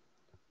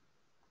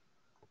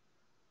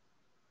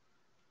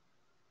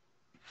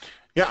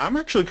 Yeah, I'm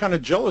actually kind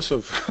of jealous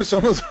of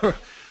some of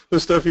the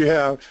stuff you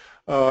have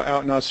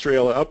out in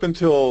Australia. Up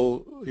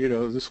until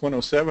this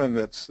 107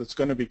 that's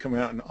going to be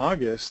coming out in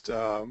August,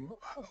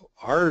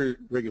 our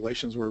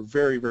regulations were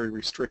very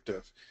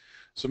restrictive.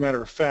 As a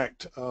matter of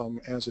fact,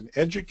 as an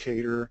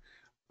educator,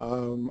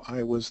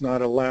 I was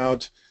not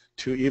allowed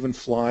to even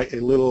fly a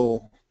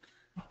little,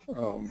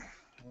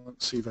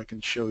 let's see if I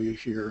can show you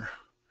here.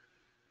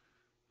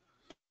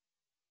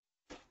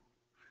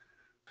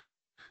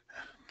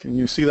 Can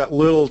you see that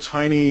little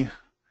tiny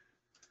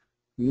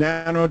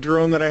nano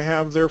drone that I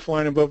have there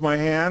flying above my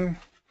hand?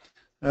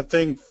 That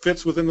thing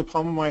fits within the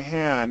palm of my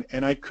hand,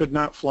 and I could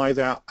not fly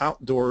that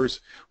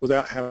outdoors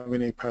without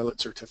having a pilot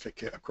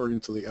certificate, according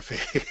to the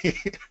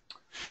FAA.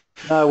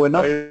 No, we're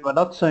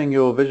not seeing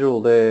your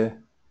visual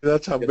there.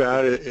 That's how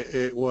bad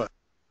it was.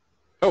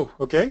 Oh,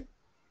 okay.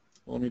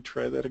 Well, let me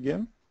try that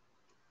again.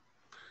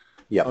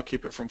 Yeah. I'll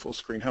keep it from full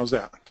screen. How's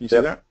that? Can you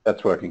see that?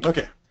 That's working.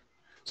 Okay.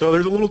 So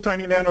there's a little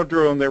tiny nano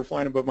drone there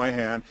flying above my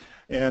hand,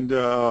 and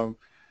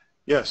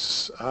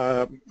yes,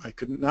 I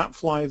could not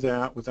fly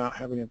that without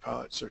having a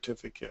pilot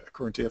certificate,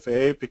 according to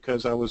FAA,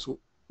 because I was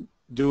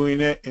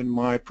doing it in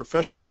my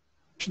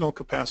professional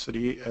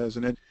capacity as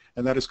and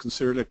that is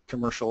considered a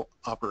commercial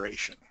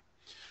operation.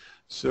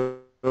 So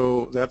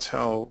that's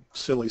how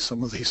silly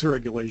some of these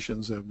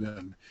regulations have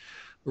been.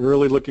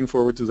 Really looking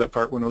forward to that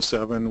Part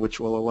 107, which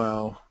will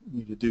allow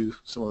me to do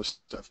some of this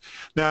stuff.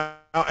 Now,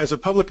 as a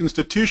public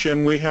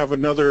institution, we have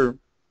another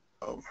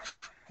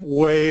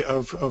way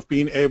of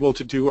being able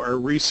to do our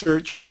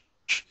research.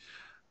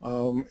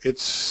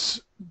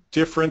 It's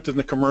different than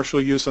the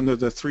commercial use under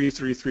the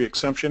 333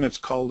 exemption. It's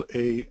called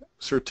a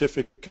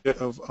certificate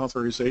of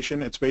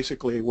authorization. It's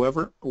basically a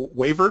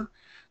waiver.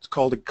 It's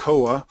called a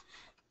COA,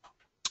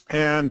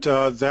 and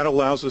that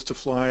allows us to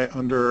fly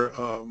under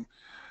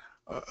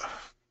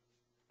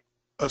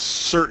a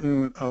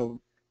certain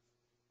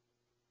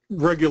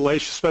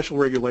special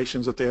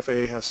regulations that the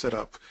FAA has set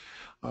up.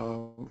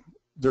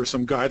 There are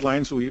some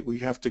guidelines. We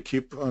have to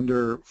keep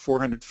under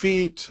 400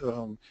 feet.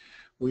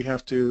 We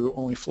have to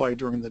only fly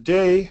during the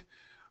day.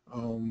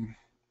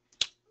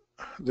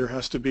 There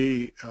has to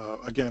be,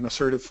 again, a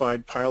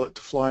certified pilot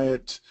to fly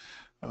it,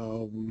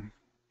 and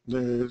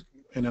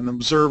an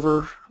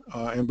observer,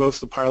 and both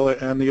the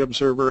pilot and the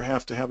observer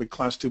have to have a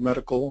Class 2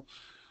 medical,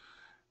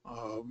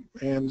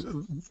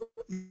 and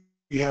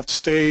you have to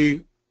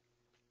stay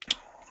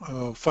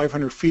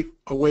 500 feet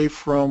away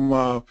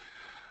from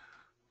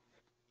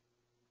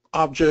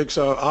objects,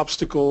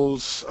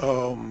 obstacles,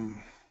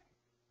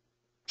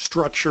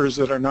 structures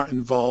that are not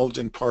involved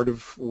in part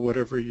of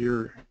whatever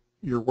you're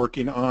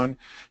working on.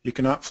 You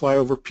cannot fly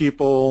over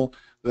people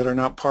that are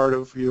not part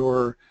of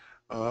your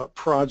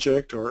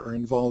project or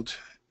involved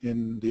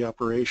in the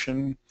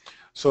operation.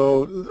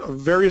 So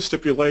various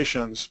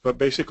stipulations, but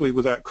basically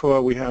with that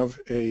COA we have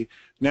a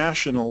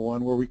national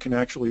one where we can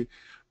actually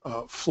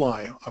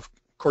fly. Of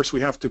course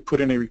we have to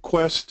put in a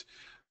request.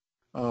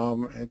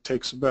 It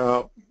takes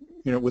about,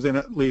 within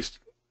at least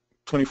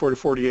 24 to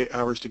 48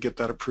 hours to get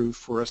that approved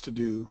for us to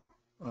do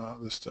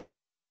this stuff.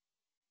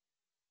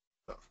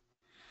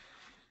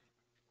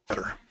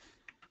 Better.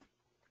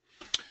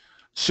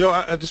 So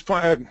at this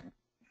point,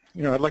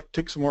 I'd like to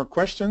take some more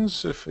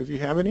questions if you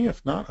have any.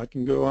 If not, I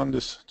can go on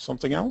to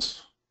something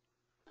else.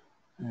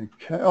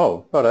 Okay.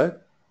 Oh, righto.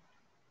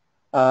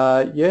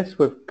 Yes,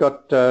 we've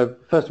got,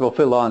 first of all,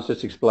 Phil Lyons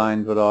just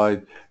explained what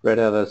I read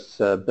out as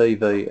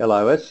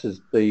BVLOS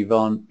is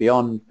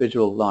Beyond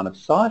Visual Line of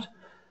Sight.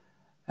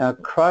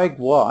 Craig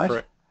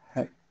White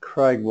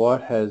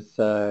has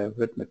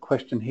written a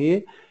question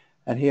here,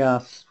 and he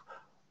asks,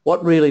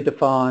 what really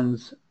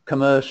defines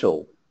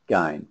commercial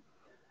gain?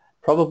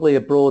 Probably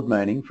a broad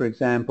meaning. For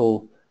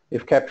example,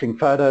 if capturing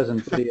photos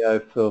and video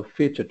for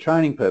future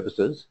training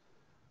purposes,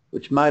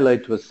 which may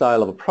lead to a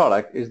sale of a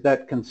product, is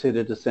that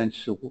considered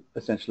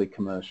essentially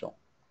commercial?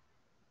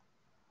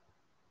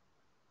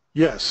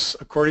 Yes,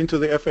 according to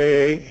the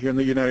FAA here in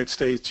the United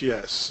States,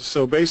 yes.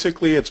 So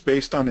basically it's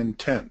based on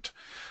intent.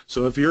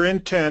 So if your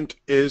intent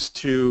is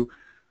to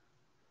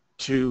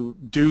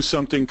do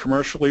something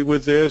commercially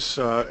with this,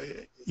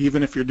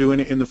 even if you're doing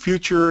it in the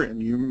future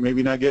and you're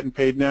maybe not getting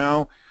paid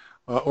now,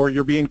 or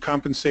you're being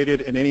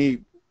compensated in any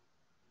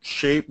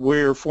shape,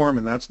 way, or form,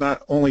 and that's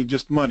not only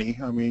just money.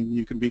 I mean,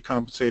 you can be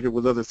compensated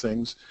with other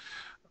things.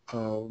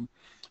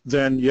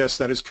 Then yes,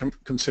 that is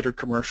considered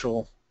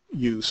commercial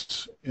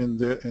use in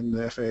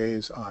the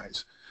FAA's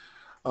eyes.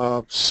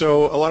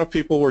 So a lot of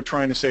people were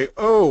trying to say,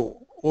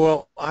 oh,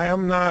 well, I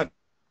am not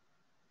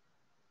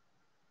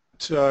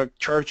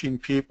charging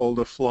people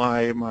to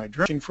fly my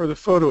drone for the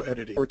photo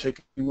editing or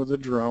taking with a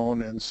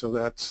drone, and so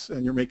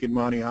and you're making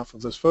money off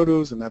of those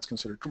photos, and that's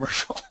considered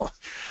commercial.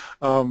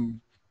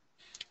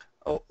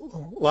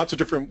 Lots of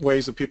different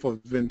ways that people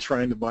have been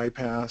trying to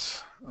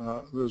bypass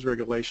those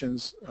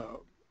regulations,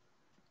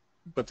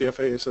 but the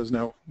FAA says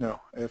no.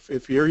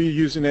 If you're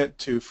using it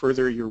to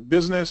further your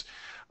business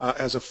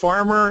as a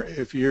farmer,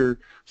 if you're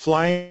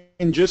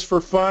flying just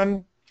for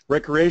fun,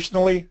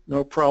 recreationally,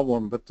 no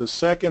problem. But the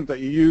second that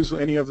you use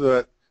any of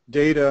the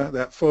data,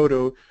 that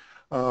photo,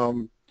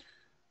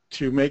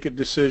 to make a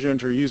decision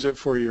to use it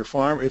for your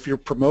farm, if you're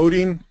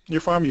promoting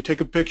your farm, you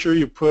take a picture,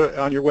 you put it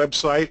on your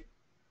website,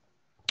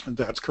 and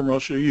that's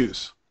commercial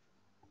use.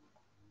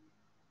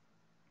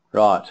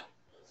 Right.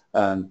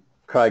 And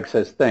Craig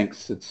says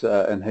thanks,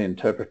 and he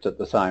interprets it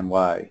the same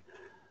way.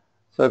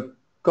 So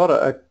got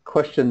a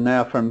question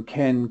now from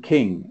Ken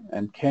King,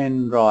 and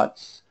Ken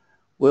writes,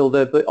 will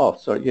there be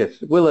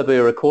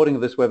a recording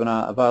of this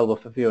webinar available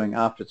for viewing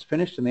after it's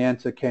finished? And the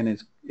answer, Ken,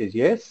 is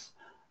yes.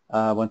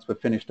 Once we're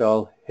finished,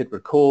 I'll hit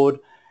record,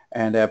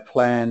 and our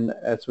plan,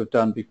 as we've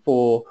done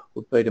before,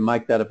 would be to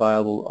make that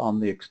available on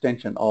the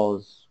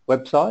eXtensionAUS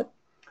website.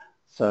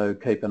 So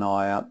keep an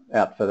eye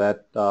out for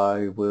that.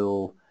 I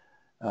will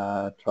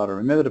try to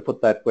remember to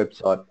put that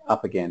website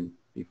up again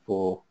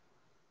before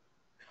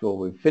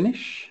we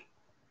finish.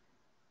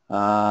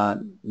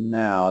 Now,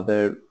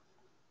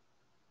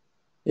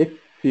 if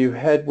you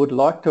would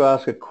like to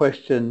ask a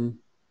question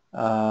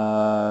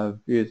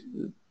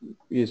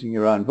using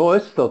your own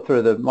voice or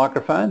through the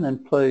microphone, then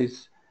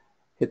please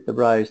hit the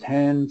raised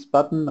hands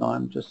button.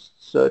 I'm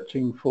just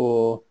searching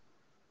for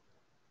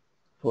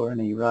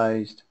any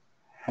raised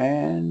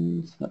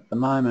hands. At the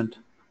moment,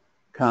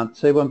 can't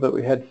see one, but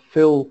we had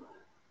Phil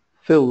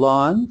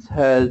Lyons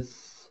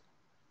has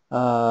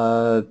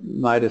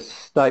made a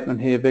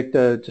statement here,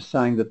 Victor, just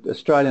saying that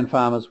Australian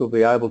farmers will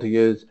be able to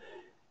use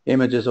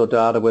images or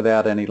data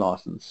without any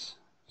license.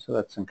 So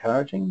that's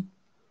encouraging.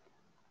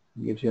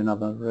 It gives you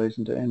another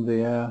reason to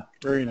envy our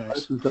very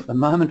nice at the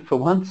moment for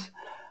once.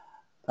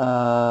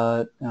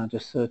 Now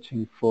just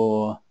searching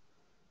for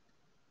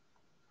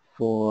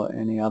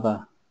any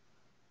other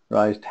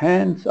raised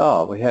hands.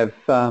 Oh, we have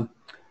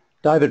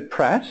David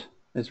Pratt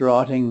is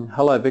writing,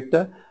 hello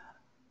Victor,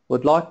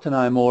 would like to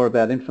know more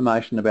about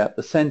information about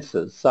the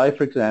sensors, say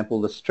for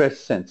example the stress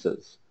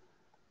sensors.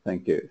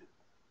 Thank you.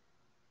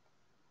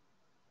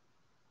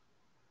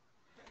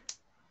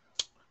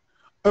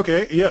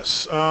 Okay,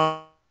 yes.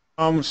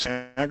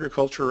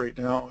 Agriculture right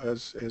now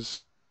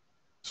is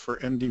for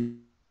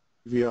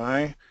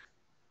NDVI.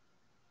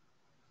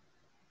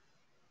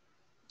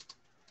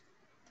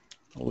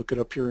 I'll look it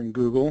up here in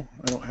Google.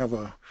 I don't have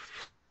a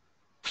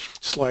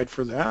slide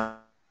for that.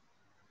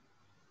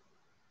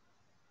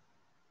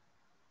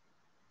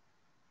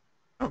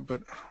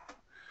 But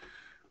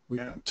we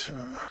can't.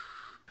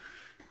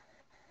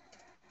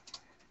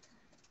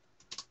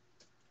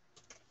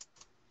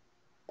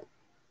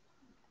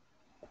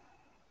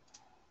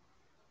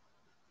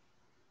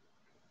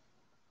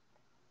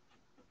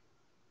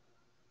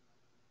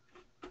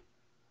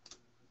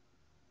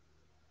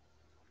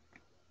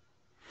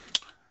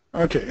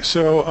 Okay,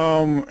 so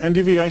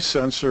NDVI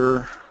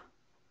sensor.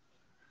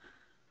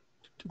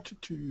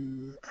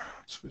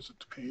 Let's visit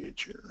the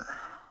page here.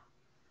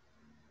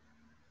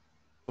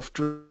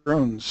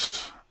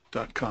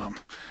 drones.com.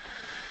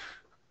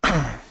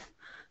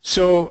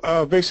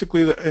 So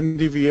basically the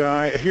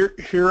NDVI,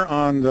 here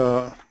on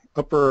the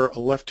upper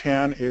left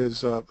hand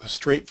is a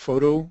straight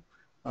photo.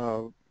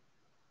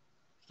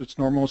 It's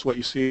normal, is what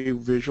you see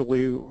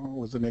visually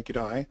with the naked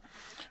eye.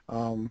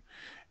 And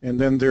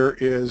then there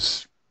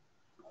is...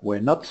 We're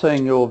not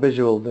seeing your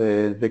visual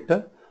there,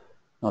 Victor.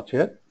 Not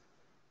yet.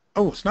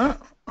 Oh, it's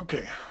not?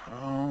 Okay.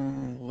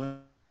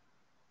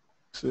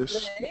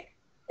 This.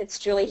 It's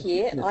Julie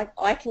here. Yes.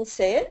 I can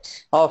see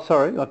it. Oh,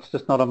 sorry. It's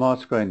just not on my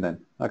screen then.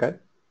 Okay.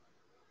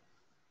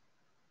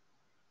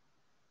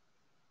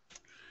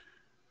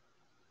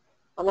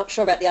 I'm not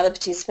sure about the other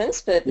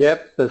participants, but...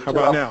 Yep, there's How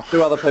about now?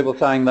 two other people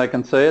saying they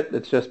can see it.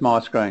 It's just my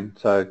screen,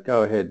 so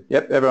go ahead.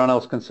 Yep, everyone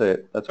else can see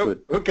it. That's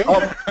good. Okay.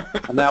 Oh,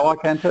 and now I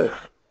can too.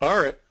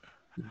 All right.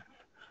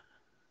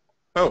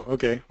 Oh,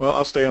 okay. Well,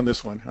 I'll stay on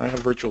this one. I have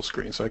virtual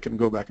screen, so I can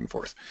go back and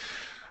forth.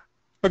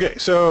 Okay,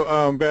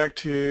 so back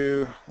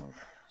to...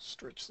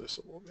 stretch this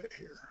a little bit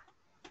here.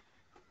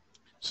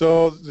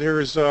 So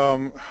there's...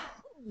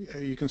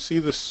 you can see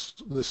this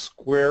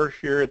square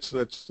here. It's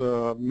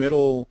the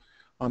middle...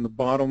 on the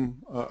bottom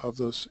of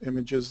those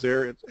images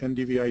there, it's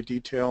NDVI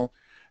detail.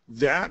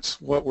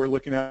 That's what we're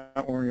looking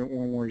at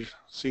when we're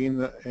seeing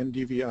the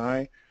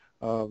NDVI.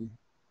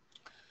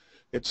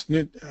 It's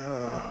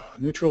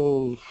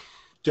neutral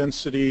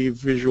density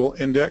visual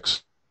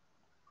index,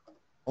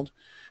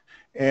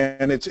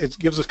 and it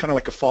gives us kind of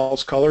like a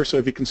false color. So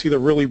if you can see the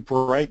really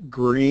bright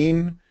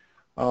green,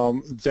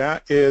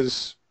 that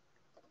is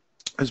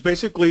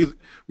basically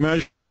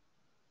measured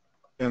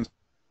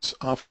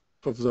off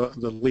of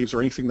the leaves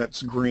or anything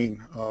that's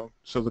green,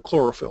 so the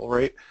chlorophyll,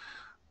 right?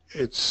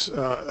 It's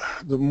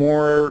the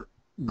more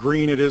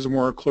green it is, the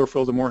more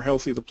chlorophyll, the more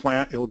healthy the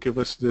plant. It'll give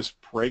us this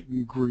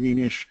bright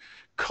greenish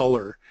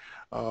color.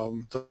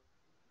 The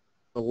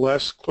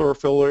less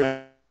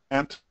chlorophyll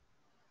plant,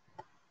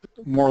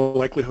 more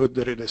likelihood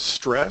that it is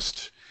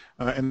stressed,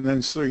 and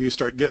then so you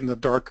start getting the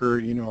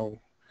darker,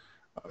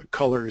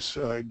 colors.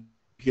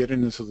 Get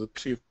into the,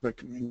 see if I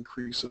can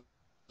increase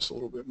this a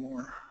little bit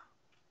more.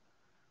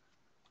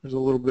 There's a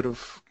little bit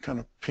of kind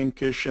of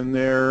pinkish in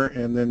there,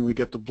 and then we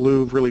get the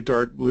blue, really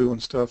dark blue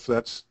and stuff.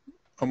 That's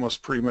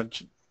almost pretty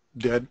much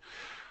dead.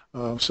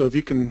 So if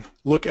you can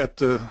look at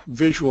the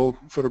visual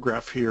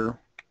photograph here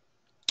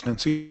and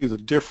see the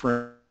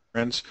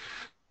difference.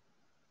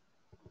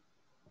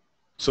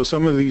 So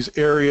some of these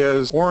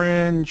areas,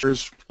 orange,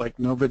 there's like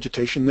no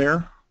vegetation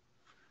there.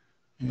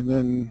 And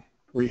then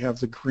we have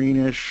the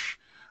greenish,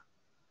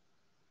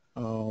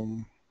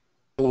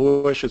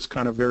 bluish, it's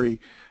kind of very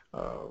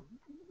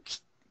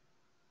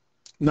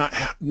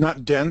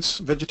not dense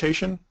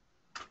vegetation.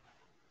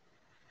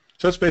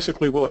 So that's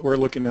basically what we're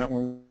looking at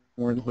when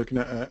we're looking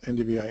at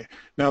NDVI.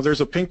 Now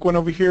there's a pink one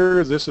over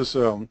here. This is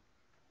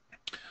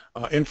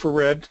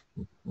infrared.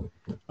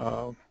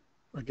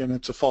 Again,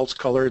 it's a false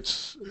color.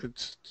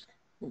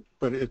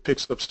 But it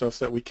picks up stuff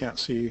that we can't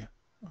see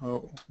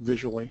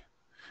visually.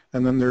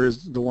 And then there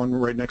is the one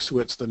right next to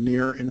it. It's the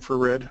near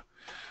infrared.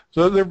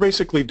 So they're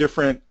basically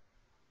different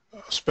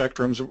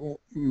spectrums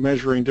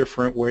measuring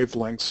different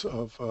wavelengths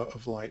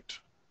of light.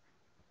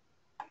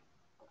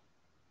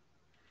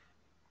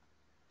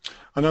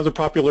 Another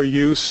popular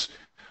use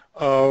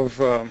of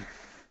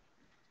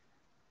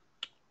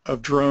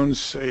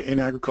drones in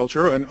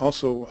agriculture, and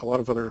also a lot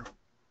of other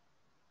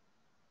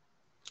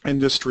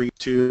industry,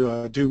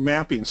 to do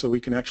mapping, so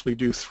we can actually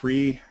do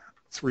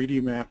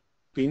 3D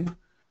mapping.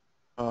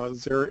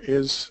 There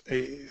is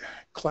a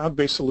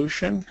cloud-based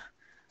solution.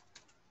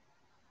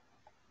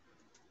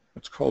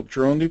 It's called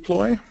Drone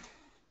Deploy.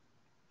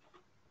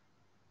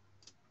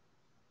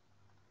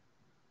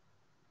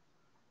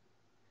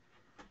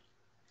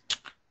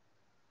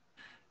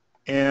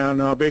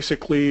 And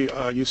basically,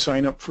 you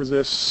sign up for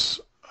this.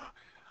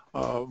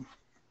 You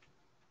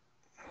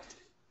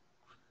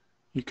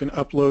can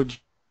upload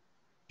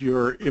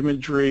your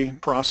imagery,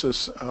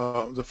 process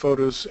the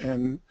photos,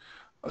 and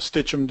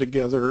stitch them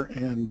together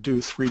and do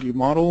 3D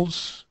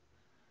models,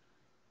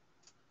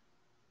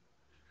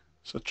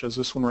 such as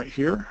this one right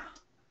here.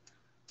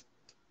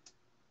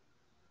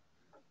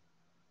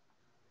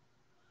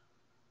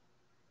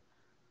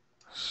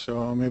 So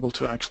I'm able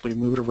to actually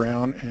move it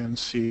around and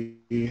see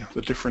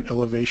the different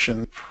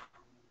elevation.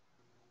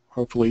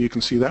 Hopefully you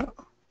can see that.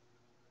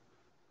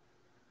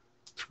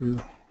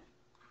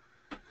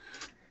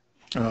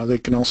 They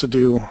can also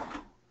do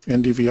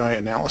NDVI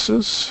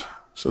analysis.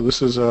 So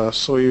this is a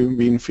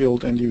soybean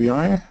field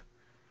NDVI.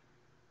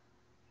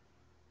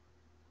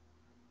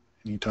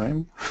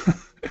 Anytime.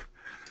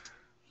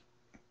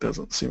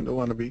 Doesn't seem to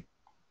want to be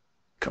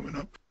coming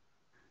up.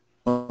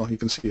 Well, you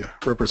can see a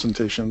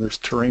representation. There's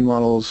terrain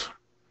models.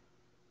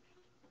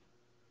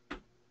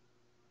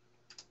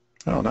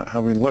 I'm not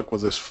having luck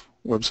with this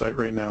website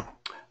right now.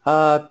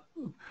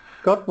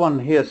 Got one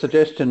here,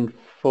 suggestion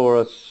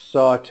for a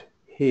site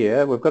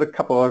here. We've got a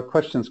couple of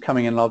questions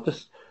coming in. I'll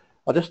just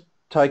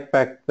take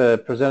back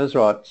the presenter's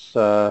rights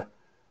for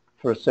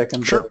a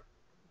second. Sure.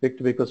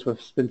 Victor, because we've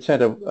been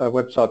sent a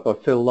website by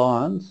Phil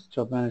Lyons, which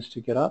I've managed to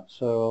get up,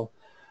 so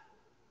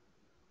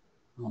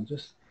I'll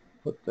just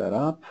put that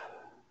up.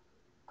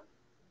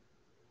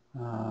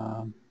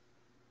 Go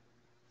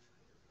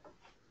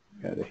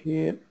to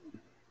here.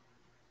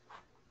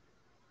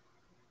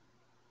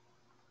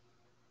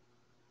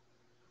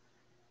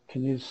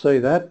 Can you see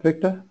that,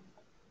 Victor?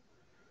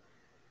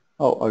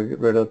 Oh, I'll get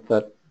rid of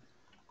that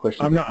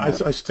question. I'm not.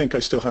 I think I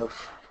still have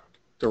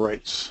the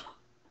rights.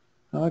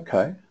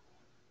 Okay.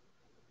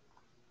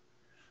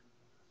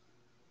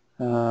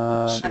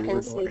 I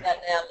can see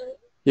that now.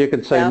 You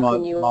can see Falcon my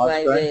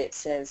UAV, screen. it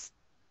says.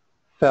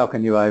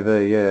 Falcon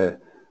UAV, yeah.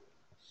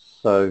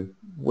 So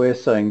we're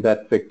seeing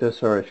that, Victor.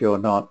 Sorry if you're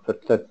not,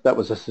 but that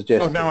was a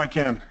suggestion. Oh, now I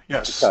can.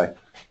 Yes. Okay.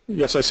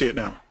 Yes, I see it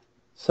now.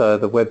 So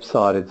the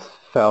website is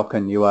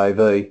Falcon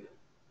UAV,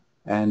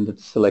 and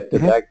it's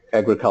selected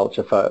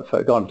agriculture,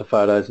 gone to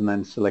photos and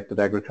then selected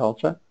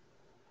agriculture.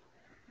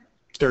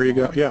 There you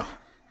go. Yeah.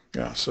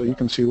 Yeah. So you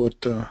can see what,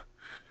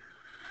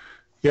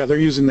 yeah, they're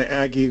using the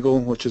Ag Eagle,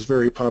 which is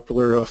very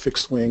popular,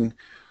 fixed wing,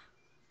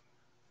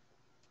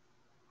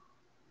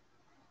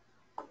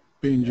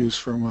 being used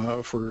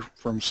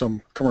from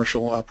some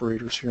commercial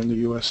operators here in the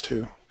U.S.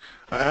 too.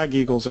 Ag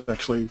Eagle's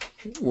actually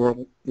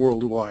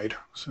worldwide.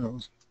 So.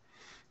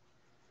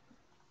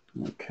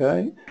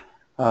 Okay.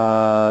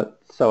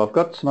 So I've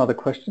got some other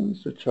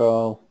questions which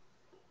I'll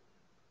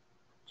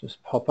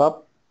just pop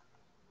up.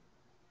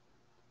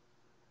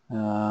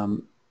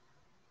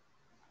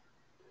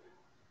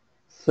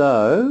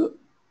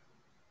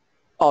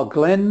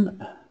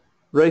 Glenn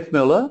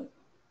Reith-Miller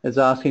is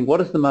asking,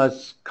 what is the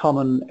most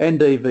common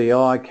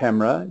NDVI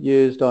camera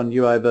used on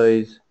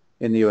UAVs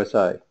in the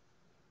USA?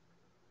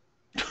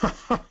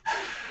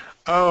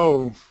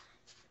 Oh,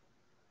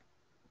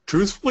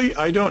 truthfully,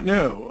 I don't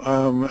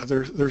know.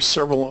 There's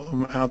several of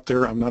them out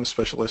there. I'm not a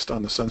specialist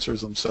on the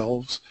sensors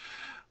themselves,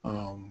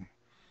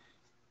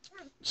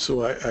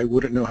 so I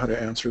wouldn't know how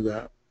to answer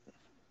that.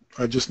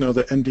 I just know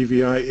that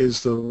NDVI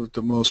is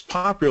the most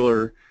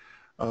popular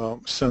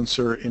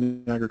sensor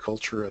in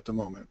agriculture at the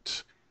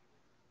moment.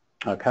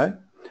 Okay.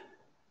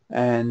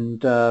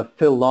 And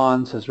Phil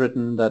Lyons has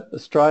written that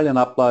Australian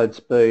upload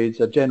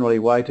speeds are generally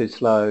way too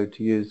slow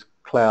to use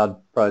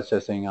cloud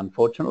processing,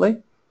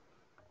 unfortunately.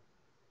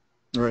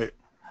 Right.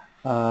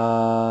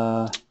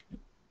 And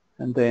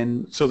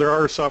then... So there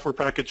are software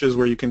packages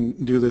where you can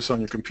do this on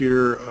your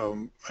computer.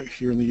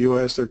 Here in the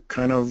U.S., they're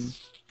kind of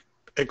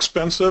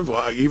expensive.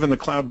 Even the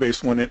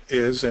cloud-based one it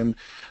is, and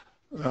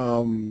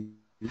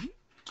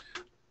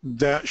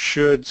that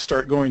should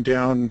start going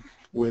down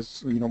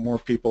with more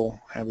people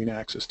having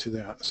access to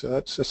that. So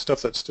that's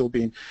stuff that's still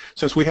being,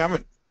 since we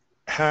haven't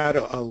had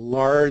a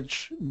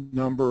large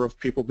number of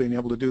people being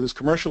able to do this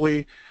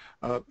commercially,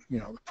 the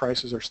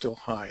prices are still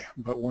high.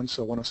 But once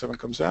 107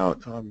 comes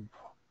out, I'm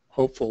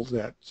hopeful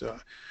that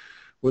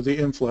with the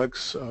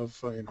influx of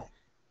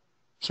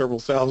several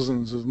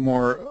thousands of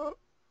more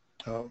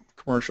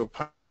commercial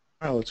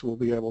pilots, we'll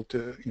be able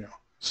to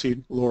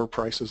see lower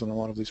prices on a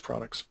lot of these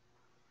products.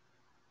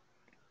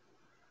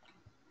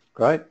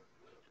 Great.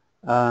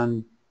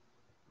 And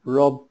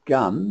Rob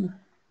Gunn,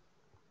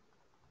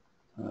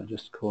 I'll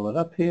just call it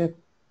up here.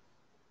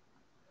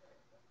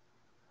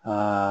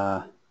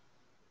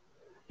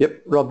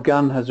 Yep, Rob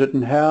Gunn has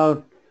written,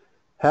 how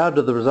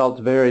do the results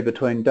vary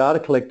between data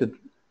collected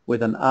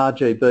with an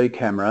RGB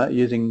camera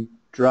using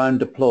drone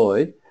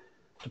deployed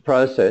to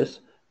process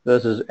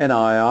versus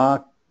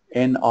NIR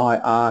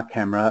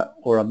camera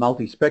or a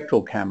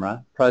multispectral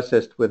camera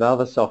processed with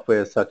other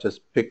software such as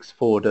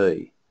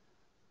Pix4D?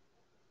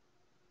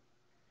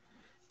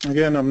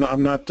 Again,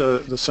 I'm not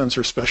the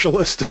sensor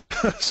specialist,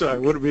 so I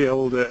wouldn't be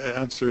able to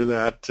answer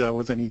that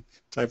with any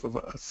type of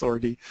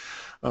authority.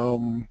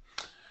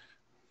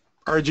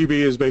 RGB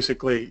is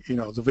basically,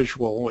 the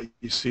visual, what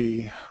you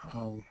see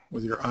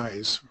with your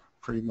eyes,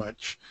 pretty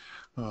much.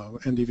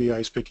 NDVI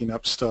is picking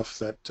up stuff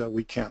that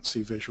we can't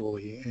see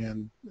visually,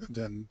 and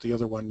then the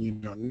other one,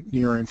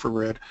 near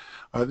infrared,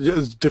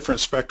 there's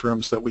different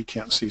spectrums that we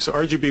can't see. So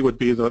RGB would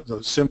be the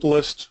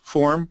simplest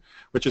form,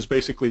 which is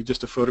basically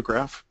just a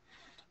photograph.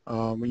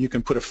 You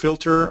can put a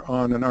filter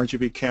on an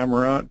RGB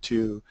camera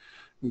to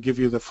give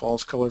you the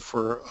false color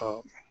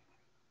for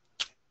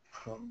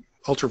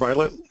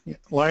ultraviolet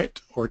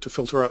light, or to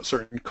filter out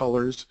certain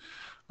colors,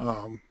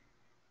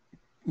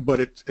 but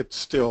it's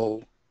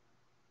still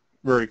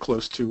very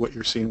close to what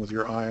you're seeing with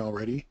your eye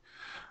already.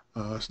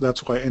 So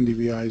that's why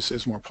NDVI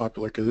is more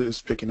popular, because it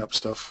is picking up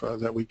stuff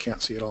that we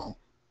can't see at all.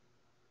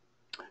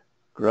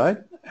 Great.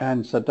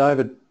 And so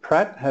David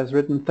Pratt has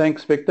written,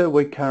 thanks Victor,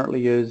 we currently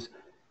use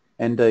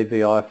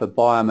NDVI for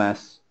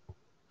biomass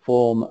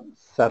form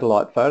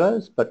satellite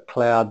photos, but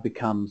cloud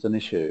becomes an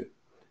issue.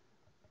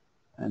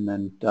 And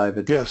then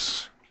David,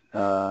 yes,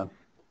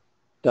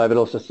 David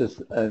also says,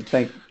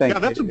 thank yeah,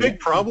 that's a big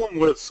problem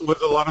with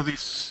a lot of these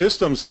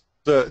systems.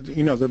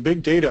 The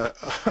big data,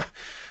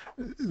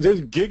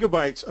 there's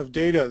gigabytes of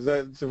data.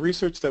 The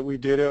research that we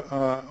did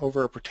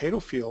over our potato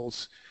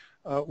fields,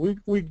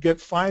 we'd get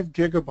 5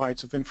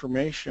 gigabytes of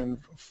information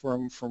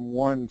from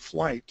one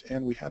flight,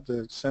 and we had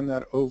to send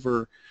that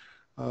over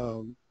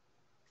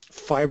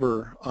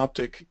fiber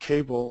optic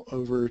cable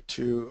over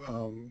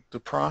to the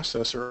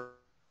processor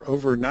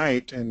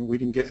overnight, and we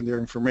didn't get their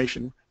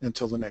information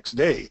until the next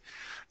day.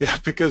 Yeah,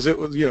 because it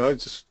was,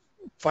 it's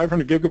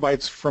 500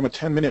 gigabytes from a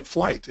 10-minute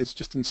flight. It's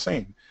just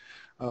insane.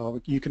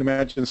 You can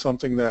imagine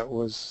something that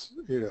was,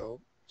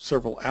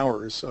 several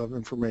hours of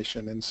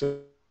information, and so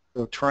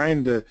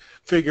trying to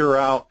figure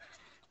out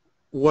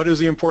what is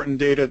the important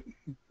data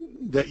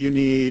that you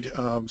need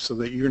so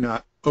that you're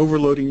not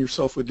overloading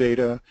yourself with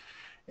data,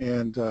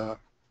 and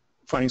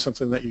finding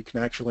something that you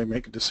can actually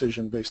make a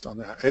decision based on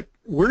that.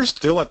 We're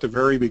still at the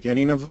very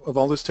beginning of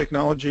all this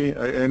technology.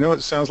 I know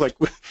it sounds like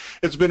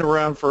it's been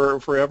around for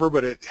forever,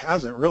 but it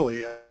hasn't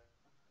really.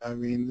 I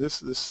mean,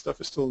 this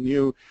stuff is still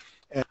new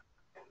and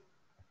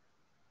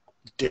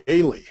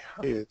daily.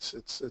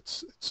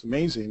 It's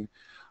amazing.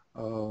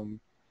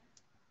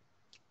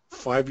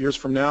 5 years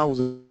from now,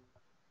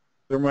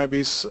 there might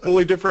be a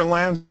totally different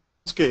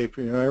landscape.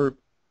 New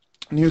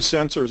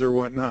sensors or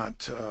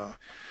whatnot.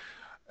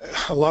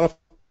 A lot of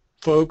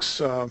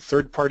folks,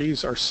 third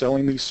parties, are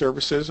selling these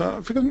services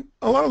because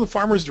a lot of the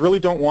farmers really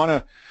don't want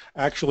to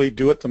actually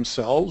do it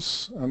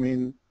themselves. I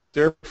mean,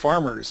 they're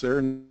farmers.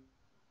 They're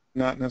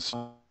not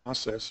necessarily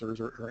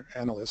processors or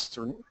analysts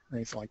or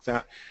anything like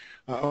that.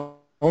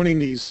 Owning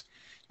these,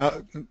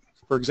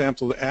 for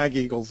example, the Ag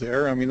Eagle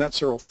there, I mean, that's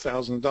several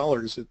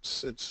 $1,000s.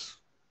 It's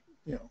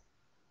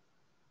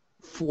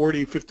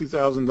 $40,000,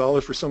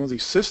 $50,000 for some of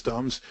these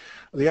systems.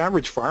 The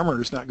average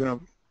farmer is not going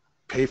to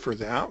pay for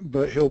that,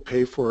 but he'll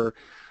pay for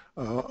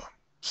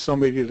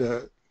some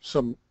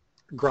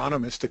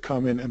agronomist to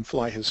come in and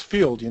fly his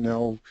field,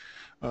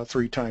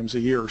 3 times a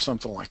year or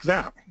something like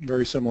that.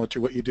 Very similar to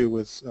what you do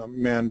with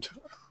manned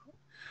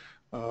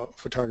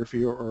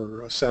photography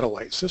or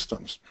satellite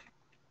systems.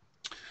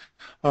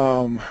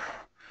 But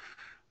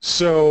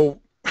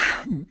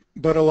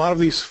a lot of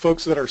these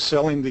folks that are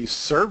selling these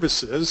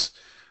services,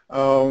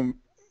 saying,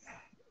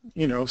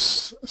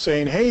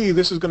 hey,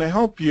 this is going to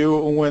help you,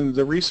 when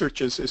the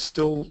research is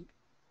still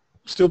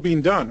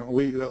being done.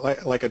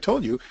 Like I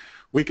told you,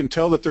 we can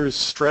tell that there's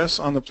stress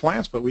on the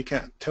plants, but we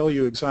can't tell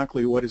you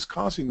exactly what is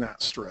causing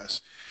that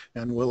stress.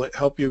 And will it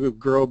help you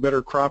grow a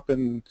better crop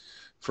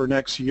for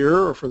next year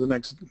or for the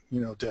next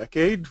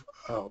decade?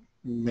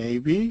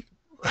 Maybe.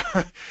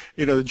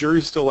 The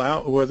jury's still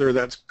out whether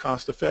that's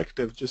cost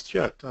effective just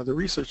yet. The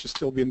research is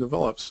still being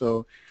developed.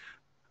 So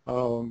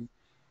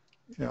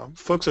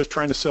folks are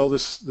trying to sell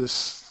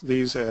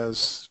these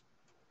as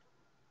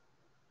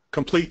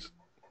complete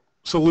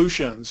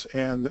solutions,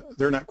 and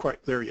they're not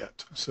quite there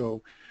yet.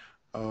 So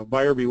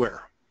buyer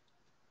beware.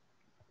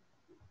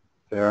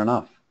 Fair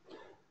enough.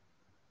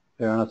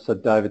 Fair enough. So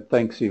David,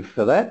 thanks you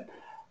for that.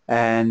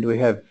 And we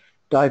have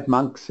Dave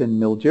Monks in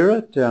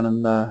Mildura, down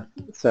in the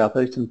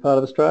southeastern part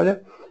of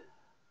Australia.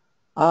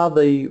 Are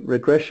the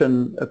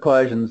regression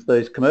equations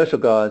these commercial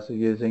guys are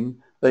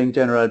using being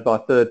generated by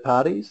third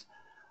parties?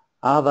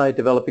 Are they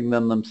developing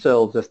them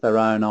themselves as their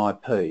own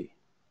IP?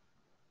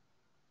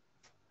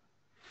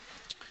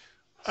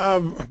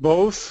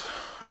 Both.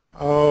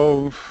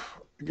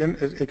 Again,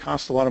 it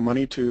costs a lot of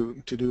money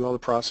to do all the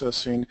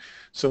processing,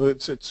 so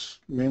it's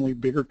mainly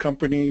bigger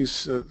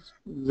companies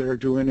that are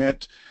doing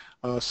it.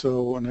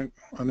 So an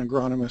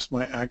agronomist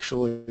might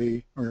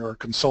actually, or a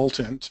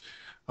consultant,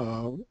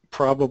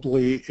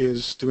 probably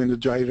is doing the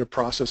data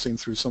processing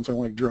through something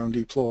like Drone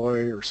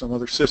Deploy or some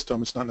other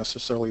system. It's not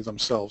necessarily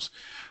themselves,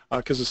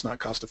 because it's not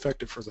cost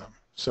effective for them.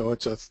 So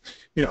it's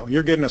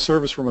you're getting a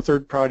service from a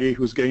third party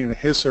who's getting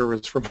his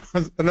service from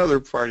another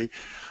party.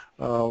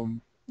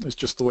 It's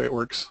just the way it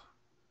works.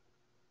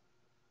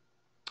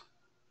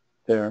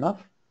 Fair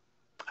enough.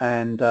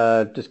 And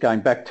just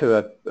going back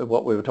to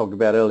what we were talking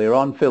about earlier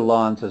on, Phil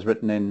Lyons has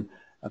written in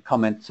a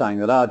comment saying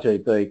that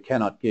RGB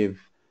cannot give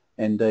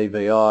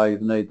NDVI, you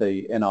need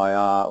the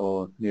NIR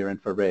or near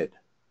infrared.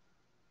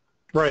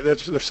 Right, they're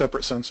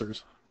separate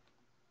sensors.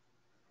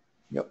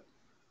 Yep.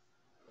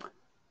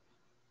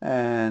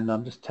 And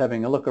I'm just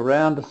having a look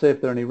around to see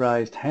if there are any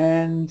raised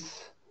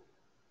hands.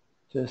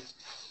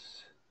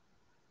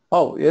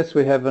 Oh, yes,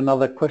 we have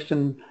another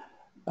question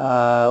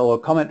or a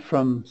comment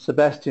from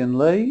Sebastian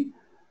Lee.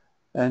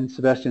 And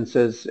Sebastian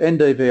says,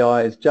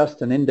 NDVI is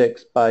just an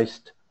index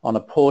based on a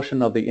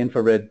portion of the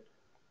infrared,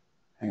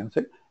 hang on a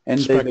sec,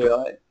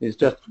 NDVI is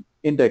just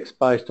index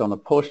based on a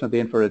portion of the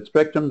infrared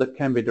spectrum that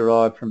can be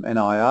derived from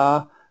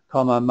NIR,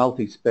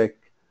 multi-spec,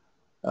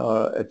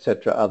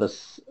 etc., other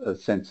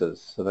sensors.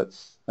 So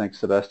that's, thanks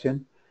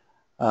Sebastian.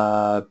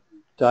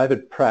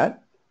 David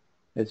Pratt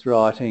is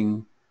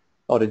writing,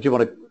 did you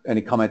want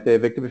any comment there,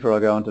 Victor, before I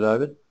go on to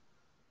David?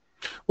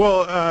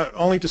 Well,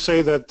 only to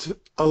say that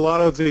a lot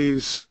of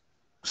these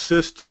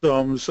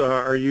systems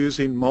are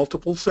using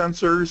multiple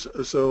sensors.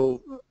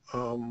 So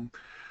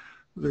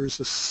there's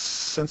a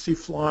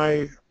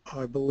SensiFly,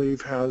 I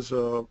believe, has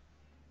a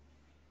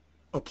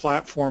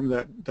platform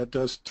that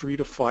does 3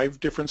 to 5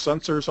 different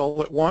sensors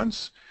all at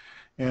once,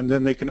 and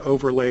then they can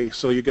overlay.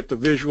 So you get the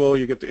visual,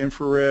 you get the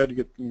infrared, you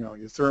get your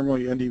thermal,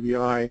 your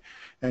NDVI,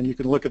 and you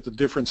can look at the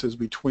differences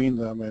between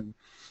them. And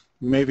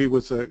maybe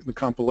with the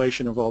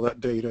compilation of all that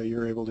data,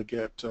 you're able to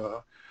get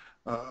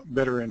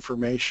better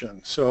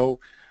information. So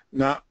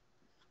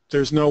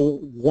there's no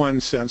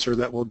one sensor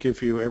that will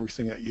give you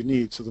everything that you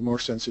need. So the more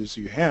sensors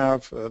you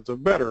have, the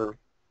better.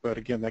 But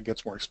again, that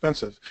gets more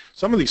expensive.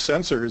 Some of these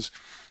sensors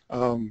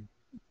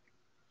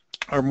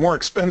are more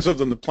expensive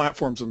than the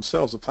platforms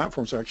themselves. The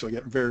platforms are actually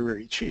getting very,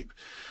 very cheap.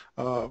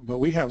 But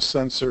we have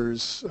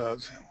sensors,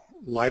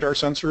 LiDAR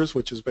sensors,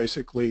 which is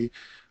basically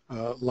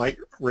light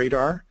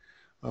radar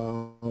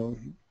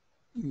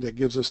that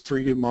gives us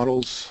 3D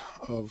models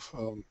of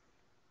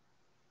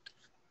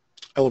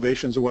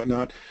elevations and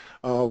whatnot.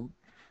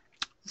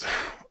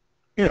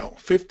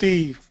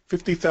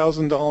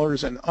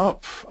 $50,000 and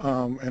up,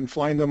 and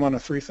flying them on a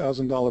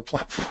 $3,000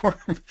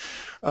 platform.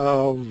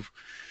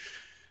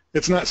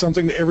 It's not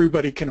something that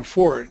everybody can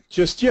afford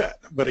just yet,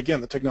 but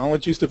again, the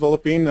technology is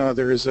developing.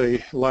 There is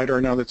a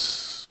LiDAR now that's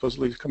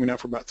supposedly coming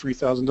out for about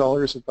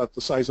 $3,000, about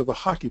the size of a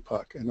hockey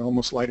puck, and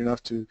almost light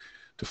enough to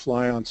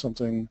fly on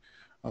something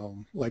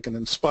like an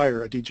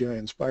Inspire, a DJI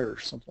Inspire or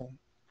something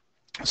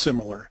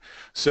similar.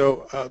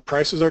 So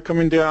prices are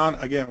coming down.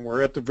 Again,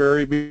 we're at the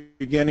very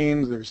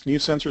beginning. There's new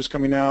sensors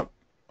coming out.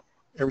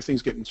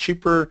 Everything's getting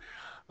cheaper.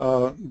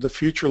 The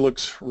future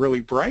looks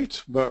really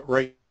bright, but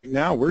right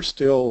now we're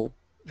still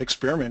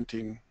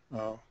experimenting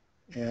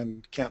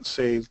and can't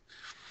say,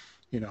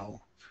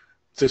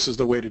 this is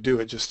the way to do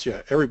it just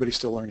yet. Everybody's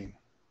still learning.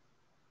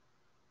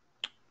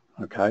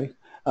 Okay.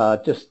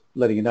 Just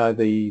letting you know,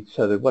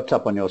 what's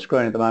up on your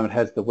screen at the moment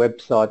has the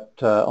website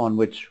on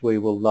which we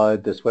will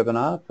load this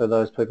webinar. For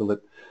those people that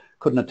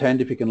couldn't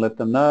attend, if you can let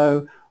them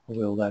know,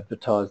 we'll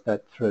advertise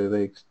that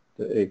through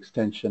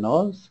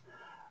eXtensionAUS.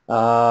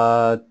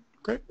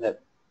 Great.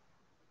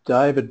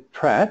 David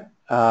Pratt,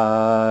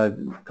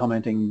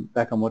 commenting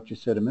back on what you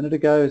said a minute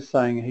ago,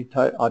 saying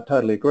I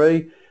totally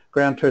agree.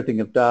 Ground truthing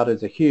of data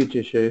is a huge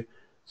issue.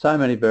 So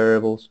many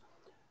variables.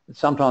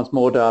 Sometimes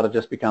more data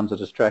just becomes a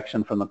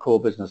distraction from the core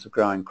business of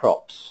growing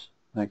crops.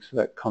 Thanks for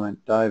that comment,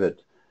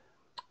 David.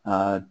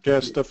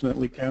 Yes,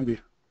 definitely can be.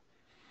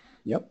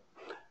 Yep.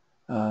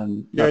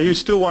 Yeah, you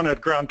still want to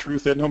ground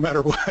truth it no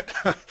matter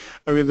what.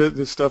 I mean,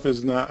 this stuff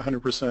is not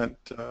 100%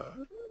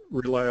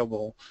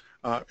 reliable,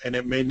 and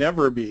it may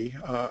never be,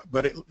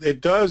 but it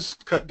does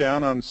cut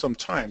down on some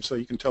time. So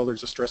you can tell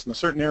there's a stress in a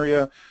certain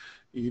area.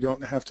 You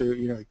don't have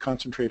to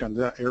concentrate on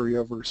that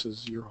area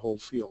versus your whole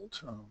field.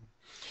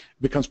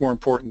 It becomes more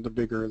important the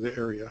bigger the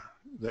area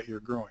that you're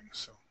growing.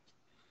 So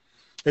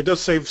it does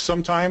save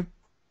some time.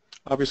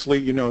 Obviously,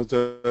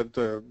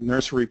 the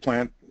nursery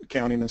plant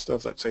counting and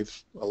stuff, that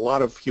saves a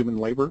lot of human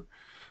labor.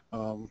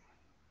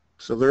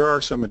 So there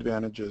are some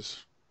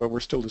advantages, but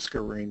we're still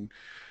discovering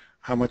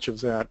how much of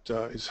that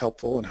is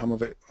helpful and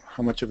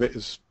how much of it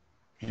is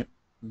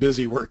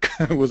busy work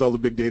with all the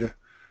big data.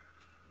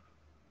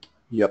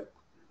 Yep.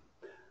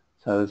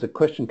 So there's a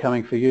question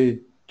coming for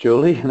you,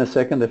 Julie, in a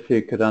second, if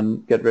you could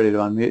get ready to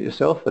unmute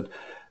yourself. But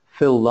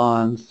Phil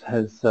Lyons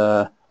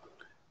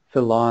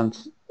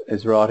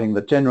is writing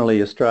that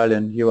generally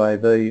Australian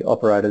UAV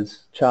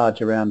operators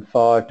charge around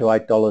 $5 to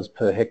 $8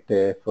 per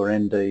hectare for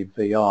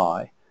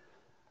NDVI.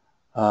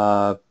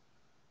 I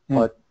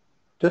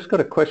just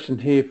got a question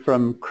here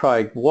from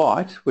Craig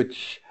White,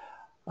 which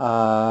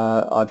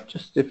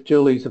if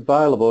Julie's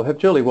available, have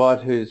Julie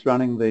White, who's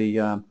running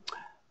the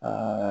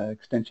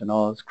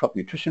eXtensionAUS crop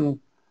nutrition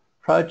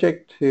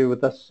project, here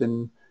with us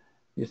in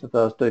New South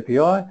Wales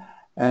DPI.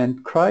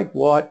 And Craig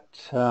White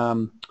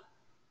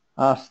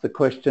asked the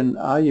question,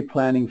 are you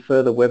planning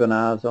further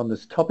webinars on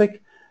this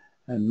topic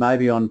and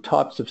maybe on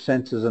types of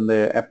sensors and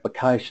their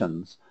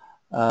applications?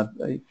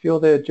 If you're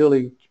there,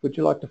 Julie, would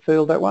you like to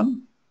field that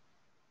one?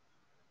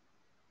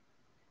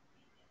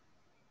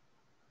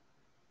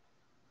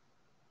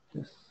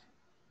 Just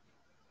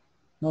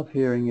not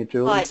hearing you,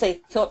 Julie. I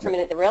actually thought for a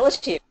minute the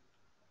relative.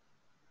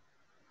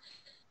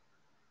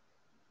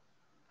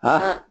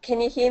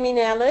 Can you hear me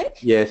now, Luke?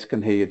 Yes,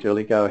 can hear you,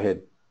 Julie. Go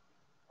ahead.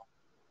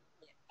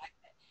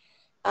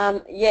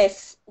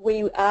 Yes,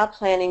 we are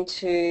planning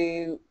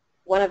to,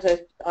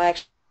 I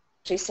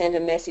actually sent a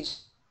message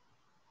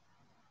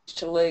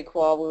to Luke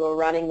while we were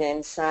running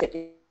then, saying that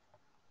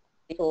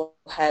people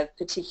have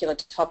particular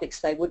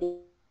topics they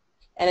wouldn't,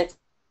 and it's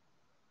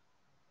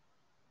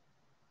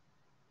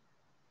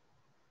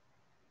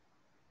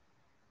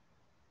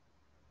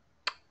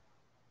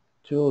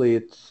Julie,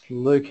 it's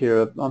Luke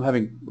here.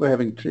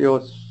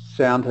 Your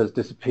sound has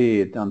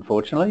disappeared,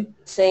 unfortunately.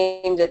 It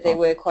seemed that there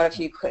were quite a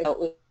few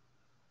questions.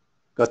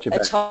 Got you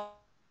back. A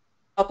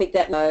topic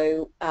that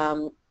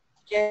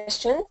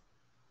suggestion.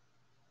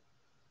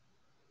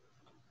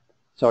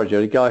 Sorry,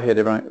 Julie, go ahead,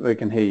 everyone, we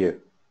can hear you.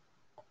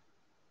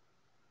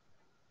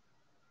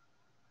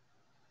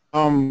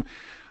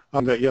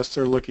 That yes,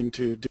 they're looking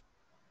to do.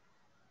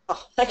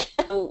 Oh,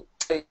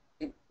 okay.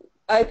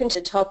 Open to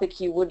a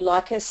topic you would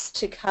like us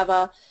to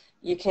cover,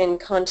 you can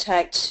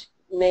contact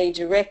me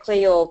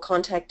directly or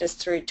contact us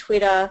through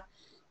Twitter.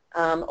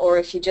 or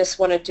if you just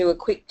want to do a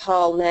quick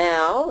poll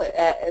now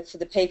for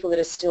the people that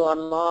are still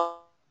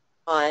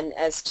online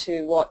as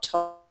to what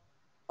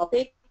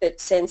topic, but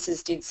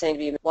sensors did seem to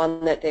be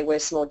one that there were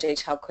some more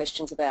detailed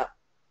questions about.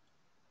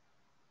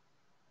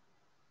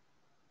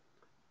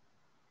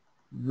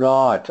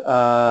 Right.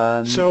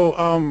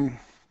 So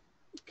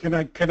can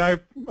I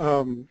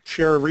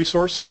share a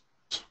resource?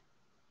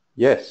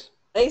 Yes.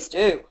 Please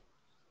do.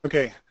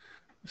 Okay.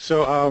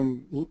 So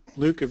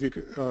Luke, if you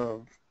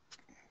could.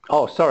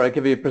 Oh, sorry. I'll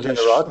give you a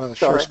presenter rights.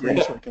 Share Sorry.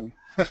 screen so I can.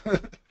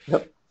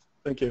 Yep.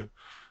 Thank you.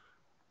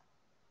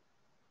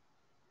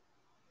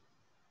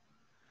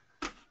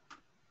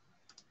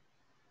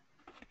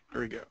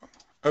 There we go.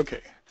 Okay.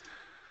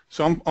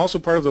 So I'm also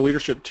part of the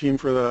leadership team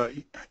for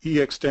the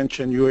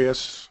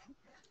eXtensionAUS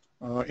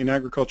in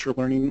Agriculture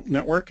Learning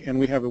Network, and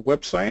we have a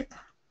website.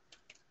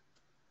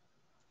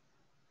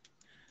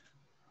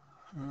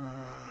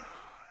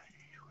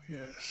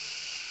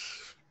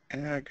 Yes,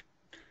 ag.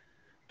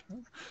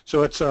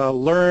 So it's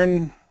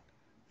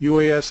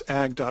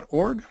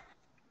learnuasag.org.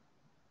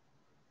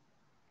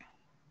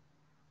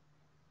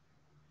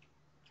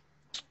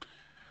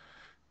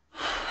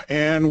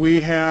 And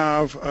we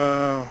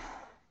have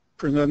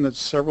presented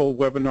several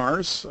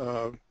webinars,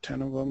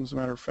 10 of them as a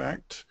matter of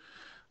fact.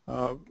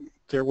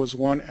 There was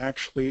one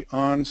actually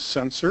on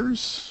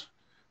sensors.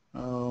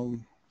 So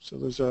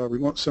there's a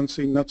remote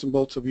sensing nuts and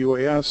bolts of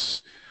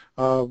UAS.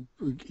 You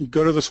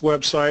go to this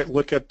website,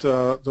 look at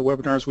the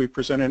webinars we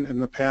presented in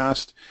the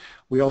past.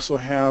 We also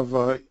have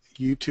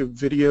YouTube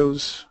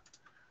videos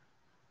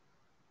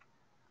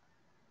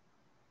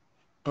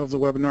of the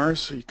webinars,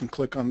 so you can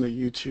click on the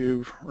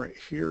YouTube right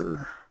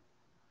here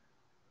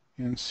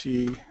and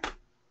see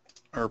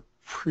our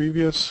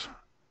previous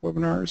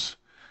webinars.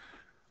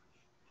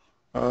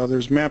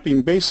 There's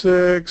mapping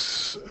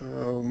basics,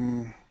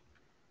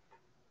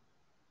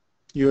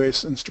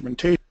 UAS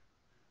instrumentation.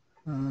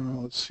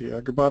 Let's see,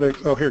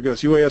 agrobotics. Oh, here it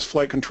goes. UAS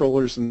flight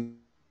controllers and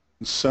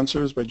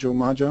sensors by Joe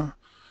Maja.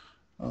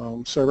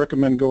 So I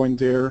recommend going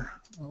there.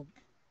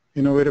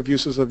 Innovative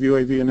uses of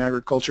UAV in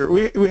agriculture.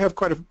 We have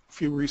quite a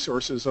few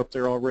resources up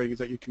there already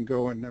that you can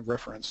go and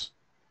reference.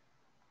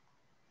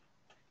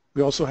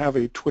 We also have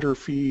a Twitter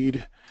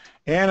feed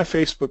and a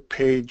Facebook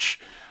page.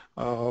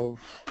 Let's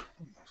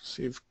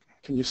see if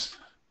can you.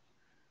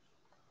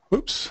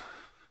 Whoops.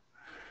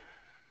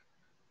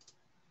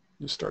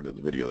 You started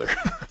the video there.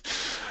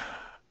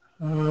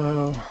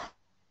 Let's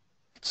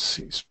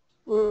see,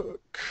 Facebook,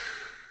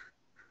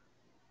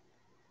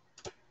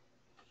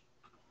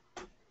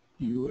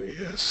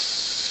 UAS.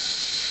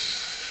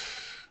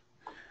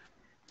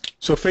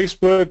 So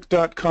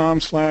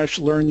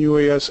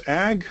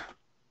facebook.com/learnuasag.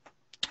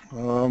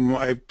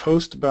 I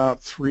post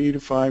about 3 to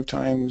 5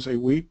 times a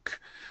week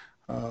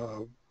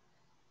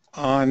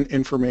on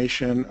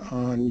information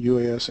on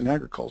UAS in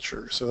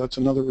agriculture. So that's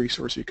another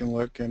resource you can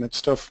look, and it's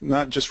stuff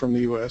not just from the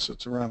U.S.,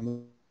 it's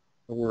around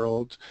the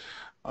world.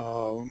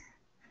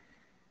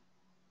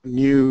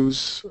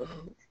 News,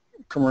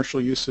 commercial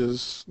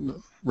uses,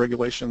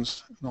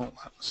 regulations, and all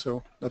that.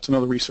 So that's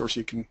another resource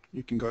you can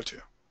go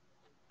to.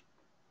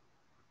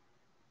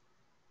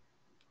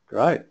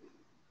 Great.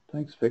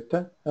 Thanks,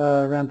 Victor.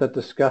 Around that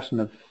discussion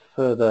of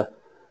further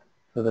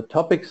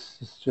topics,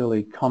 as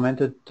Julie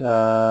commented,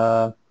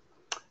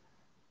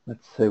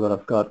 let's see what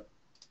I've got.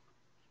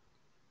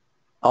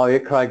 Oh yeah,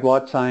 Craig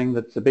White saying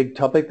that's a big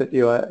topic, that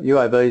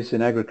UAVs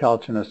in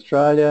agriculture in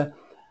Australia.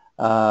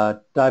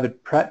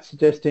 David Pratt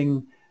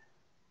suggesting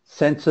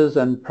sensors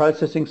and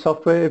processing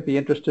software. Be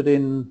interested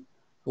in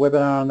a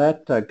webinar on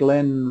that.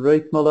 Glenn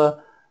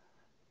Reithmuller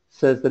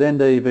says that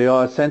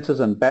NDVI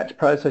sensors and batch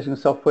processing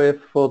software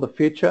for the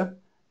future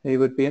he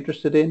would be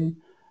interested in.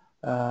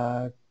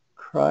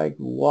 Craig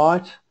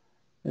White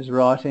is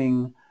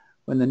writing,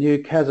 when the new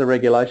CASA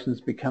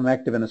regulations become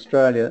active in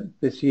Australia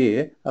this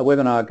year, a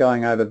webinar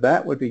going over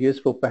that would be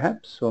useful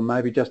perhaps, or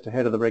maybe just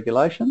ahead of the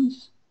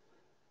regulations.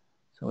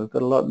 So we've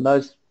got a lot of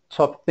those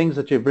top things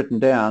that you've written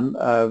down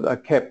are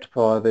kept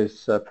by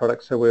this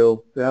product, so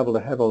we'll be able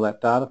to have all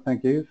that data.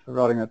 Thank you for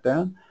writing that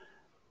down.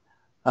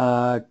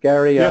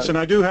 Gary? Yes, and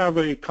I do have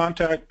a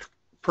contact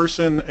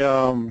person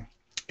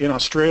in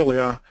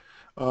Australia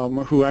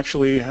who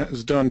actually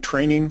has done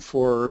training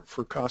for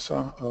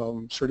CASA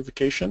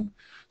certification.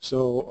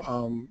 So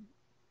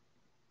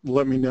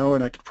let me know,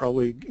 and I could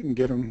probably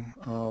get them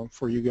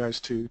for you guys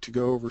to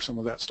go over some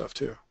of that stuff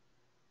too.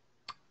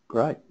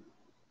 Great.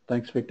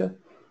 Thanks, Victor.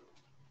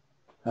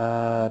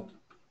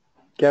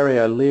 Gary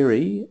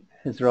O'Leary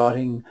is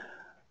writing,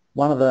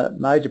 one of the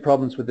major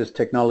problems with this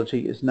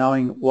technology is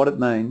knowing what it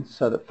means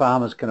so that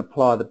farmers can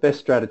apply the best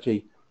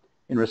strategy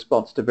in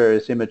response to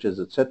various images,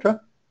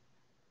 etc.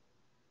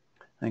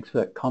 Thanks for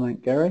that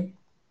comment, Gary.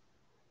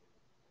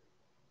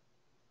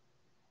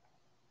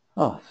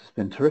 Oh, this has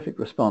been a terrific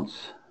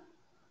response.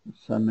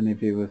 So many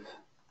of you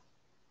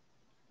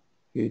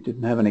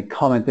didn't have any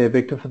comment there,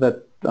 Victor, for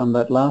that on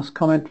that last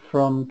comment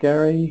from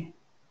Gary.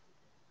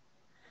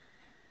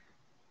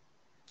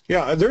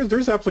 Yeah,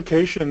 there's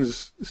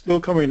applications still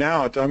coming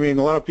out. I mean,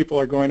 a lot of people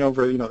are going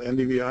over, the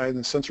NDVI and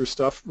the sensor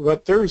stuff,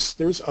 but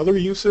there's other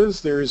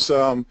uses. There's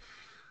um,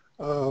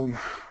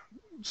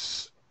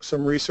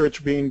 some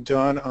research being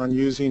done on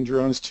using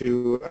drones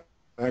to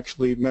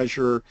actually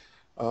measure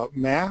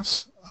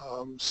mass.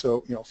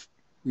 So,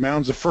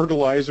 mounds of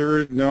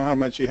fertilizer, know how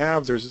much you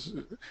have. There's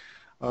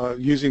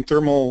using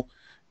thermal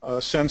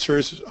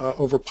sensors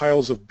over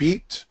piles of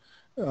beet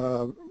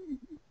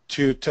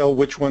to tell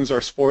which ones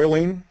are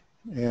spoiling,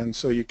 and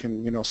so you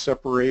can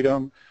separate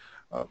them.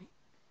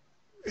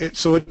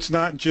 So it's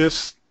not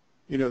just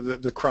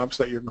the crops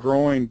that you're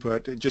growing,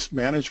 but just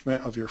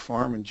management of your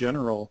farm in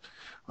general.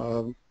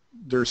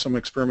 There's some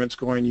experiments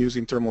going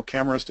using thermal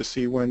cameras to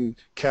see when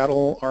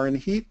cattle are in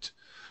heat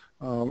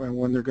and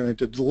when they're going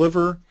to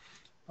deliver,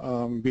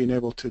 being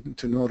able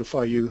to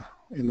notify you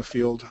in the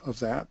field of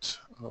that.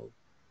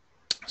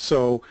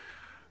 So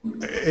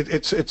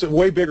it's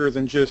way bigger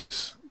than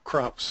just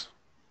crops.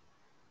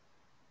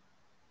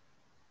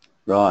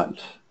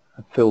 Right.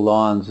 Phil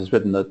Lyons has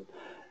written that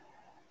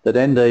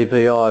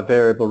NDVI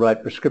variable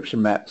rate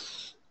prescription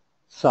maps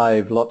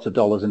save lots of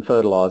dollars in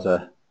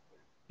fertiliser,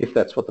 if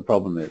that's what the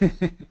problem is.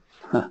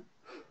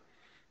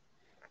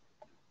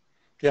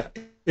 Yeah,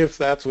 if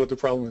that's what the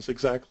problem is,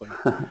 exactly.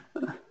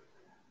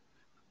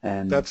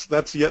 And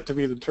that's yet to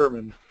be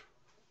determined.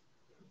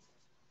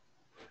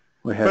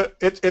 But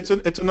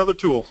it's another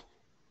tool.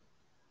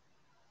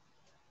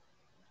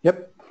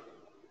 Yep.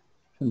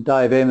 And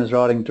Dave M is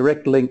writing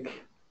direct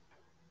link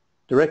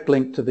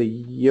to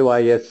the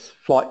UAS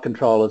flight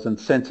controllers and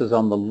sensors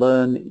on the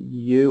Learn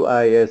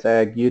UAS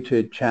Ag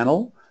YouTube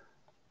channel,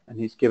 and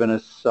he's given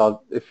us,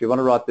 if you want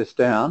to write this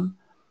down,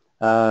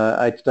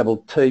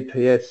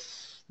 HTTPS,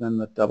 then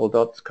the double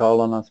dots,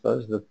 colon, I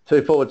suppose, the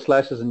 2 forward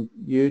slashes and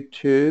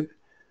YouTube.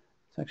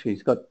 It's actually,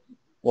 he's got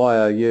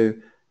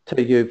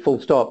YOUTU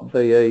full stop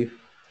VE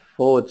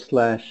forward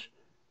slash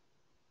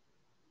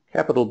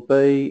capital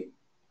B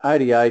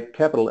 88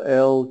 capital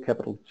L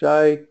capital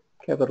J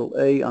capital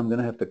E. I'm going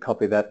to have to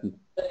copy that and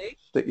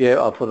yeah,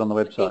 I'll put it on the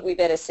website. I think we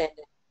better send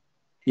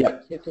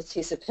it to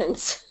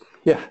participants.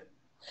 Yeah.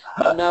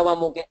 No one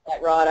will get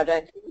that right, I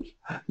don't think.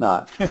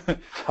 No,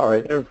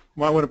 sorry. Yeah,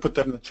 might want to put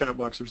that in the chat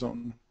box or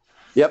something.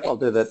 Yep, I'll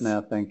do that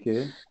now, thank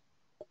you.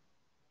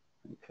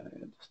 Okay,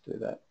 I'll just do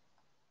that.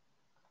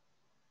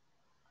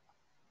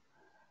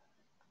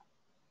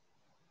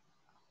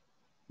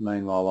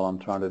 Meanwhile, while I'm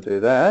trying to do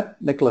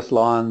that, Nicholas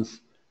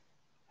Lyons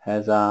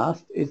has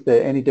asked, is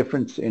there any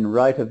difference in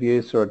rate of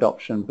use or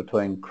adoption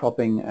between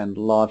cropping and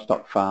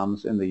livestock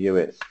farms in the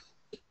US?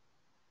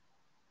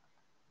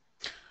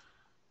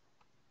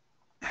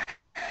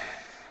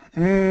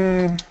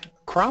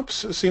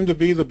 Crops seem to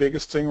be the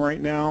biggest thing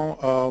right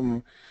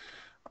now,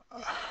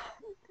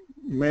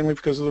 mainly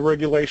because of the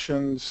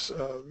regulations.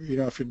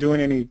 If you're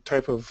doing any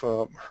type of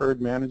herd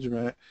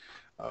management,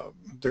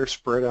 they're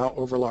spread out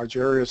over large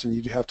areas and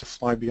you have to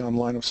fly beyond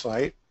line of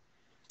sight.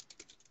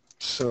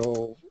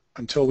 So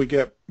until we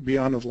get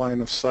beyond the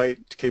line of sight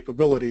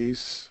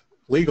capabilities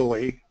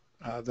legally,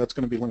 that's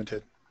going to be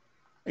limited,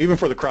 even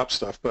for the crop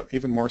stuff, but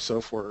even more so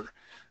for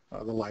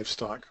the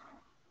livestock.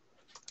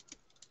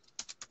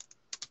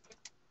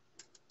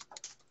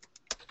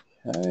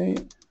 Okay,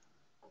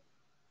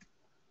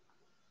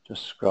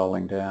 just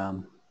scrolling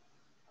down.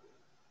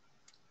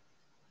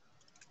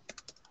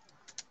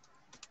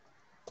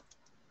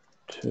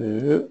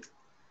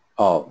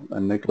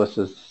 And Nicholas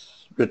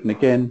has written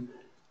again.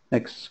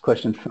 Next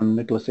question from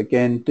Nicholas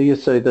again. Do you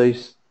see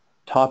these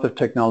type of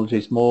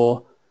technologies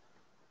more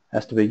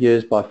as to be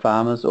used by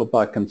farmers or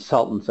by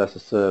consultants as a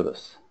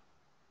service?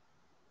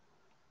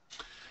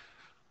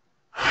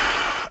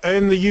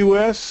 In the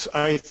US,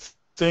 I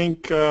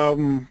think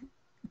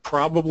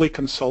probably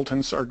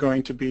consultants are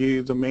going to be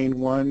the main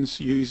ones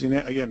using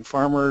it. Again,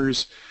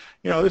 farmers,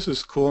 this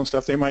is cool and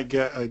stuff. They might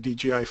get a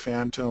DJI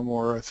Phantom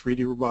or a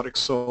 3D robotic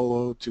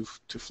Solo to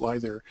fly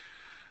their,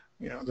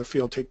 the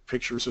field, take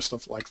pictures or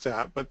stuff like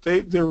that. But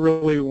they're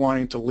really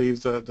wanting to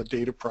leave the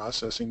data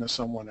processing to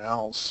someone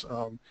else.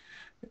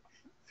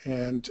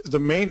 And the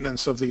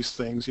maintenance of these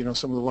things,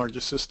 some of the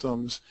largest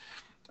systems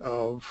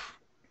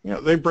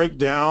they break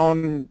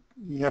down.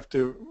 You have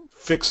to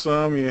fix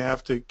them. You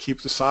have to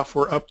keep the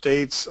software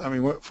updates. I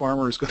mean, what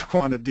farmer is going to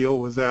want to deal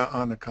with that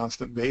on a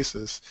constant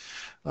basis?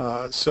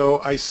 So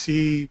I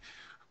see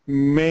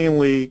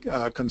mainly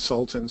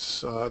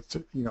consultants,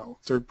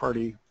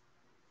 third-party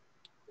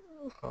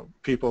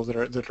people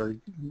that are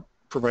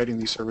providing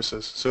these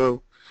services.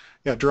 So,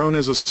 yeah, drone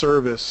as a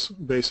service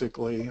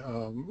basically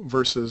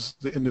versus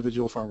the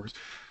individual farmers,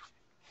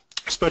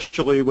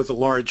 especially with the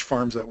large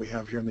farms that we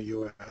have here in the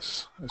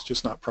U.S. It's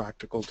just not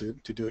practical to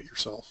do it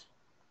yourself.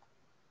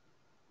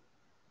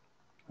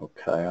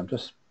 Okay, I'm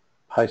just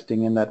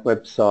pasting in that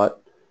website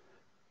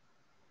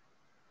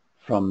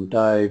from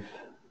Dave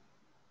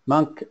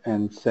Monk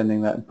and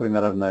sending that and putting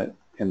that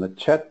in the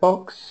chat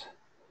box.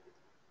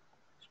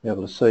 Be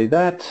able to see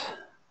that,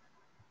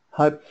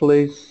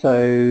 hopefully.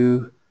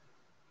 So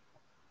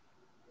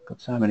Got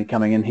so many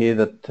coming in here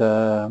that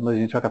I'm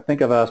losing track. I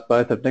think I've asked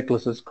both of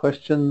Nicholas's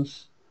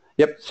questions.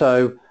 Yep,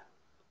 so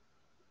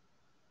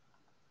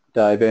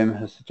Dave M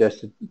has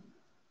suggested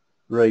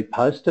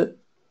repost it.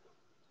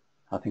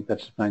 I think that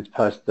just means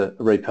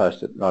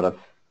repost it. Right, I've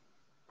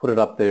put it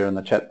up there in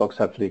the chat box.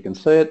 Hopefully you can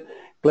see it.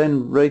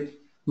 Glenn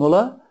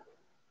Reithmuller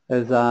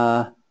is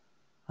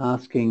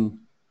asking,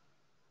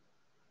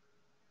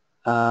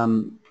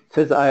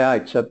 says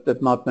AH,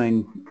 that might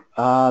mean,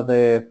 are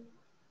there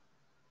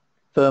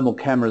thermal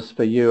cameras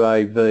for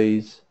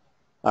UAVs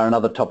are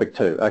another topic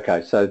too.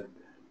 Okay, so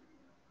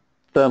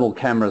thermal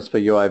cameras for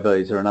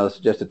UAVs are another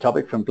suggested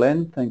topic from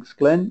Glenn. Thanks,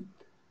 Glenn.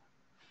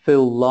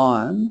 Phil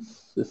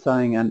Lyons is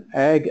saying an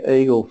Ag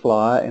Eagle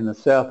flyer in the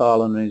South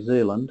Island, New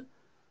Zealand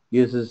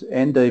uses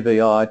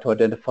NDVI to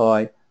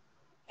identify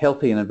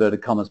healthy in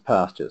inverted commas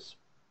pastures.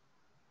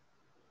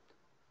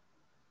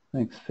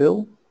 Thanks,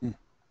 Phil.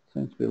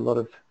 Seems to be a lot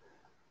of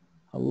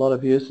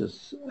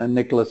uses. And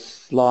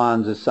Nicholas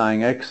Lyons is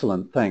saying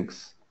excellent,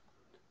 thanks.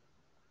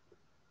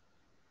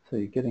 So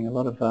you're getting a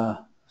lot of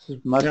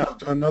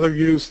another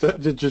use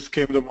that just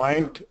came to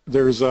mind.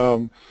 There's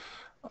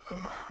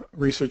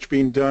research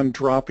being done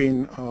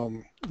dropping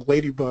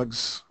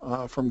ladybugs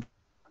from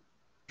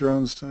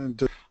drones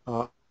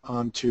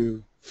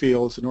onto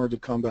fields in order to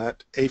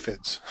combat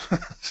aphids.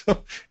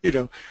 So, you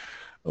know,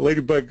 a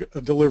ladybug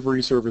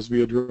delivery service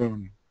via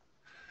drone.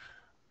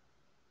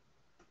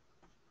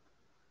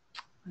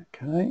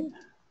 Okay.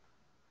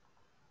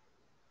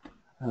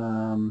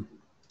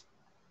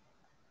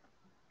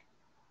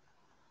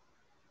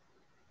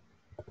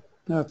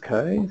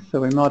 Okay, so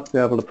we might be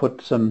able to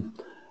put some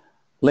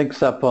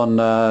links up on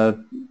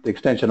the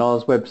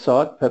eXtensionAUS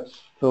website, perhaps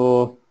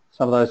for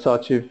some of those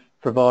sites you've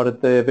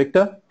provided there,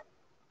 Victor.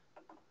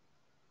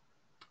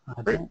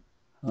 Great.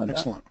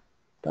 Excellent.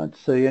 Don't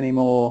see any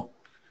more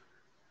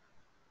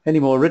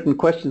written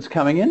questions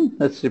coming in.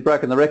 You've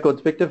broken the records,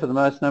 Victor, for the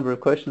most number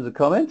of questions and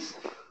comments.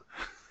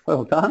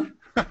 Well done.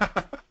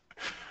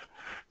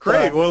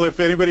 Great. Well, if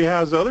anybody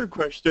has other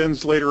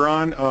questions later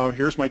on,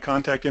 here's my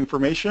contact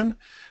information.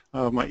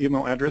 My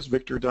email address,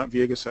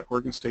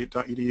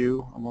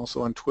 victor.villegas@oregonstate.edu. I'm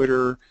also on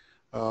Twitter.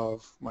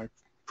 My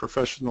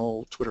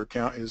professional Twitter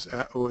account is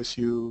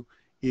 @OSU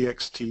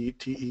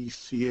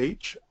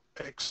EXTTECH,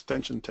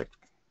 Extension Tech.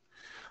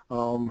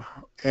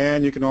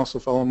 And you can also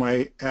follow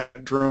my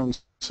 @Drone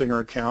Singer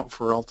account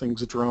for all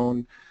things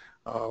drone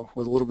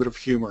with a little bit of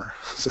humor.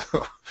 So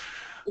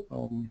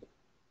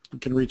you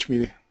can reach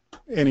me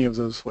any of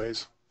those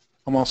ways.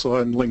 I'm also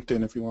on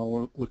LinkedIn if you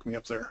want to look me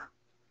up there.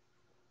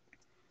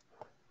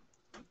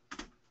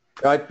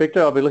 Great,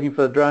 Victor. I'll be looking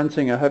for the Drone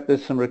Singer. I hope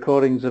there's some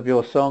recordings of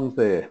your songs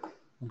there.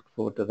 Look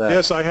forward to that.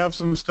 Yes, I have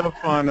some stuff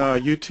on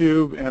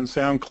YouTube and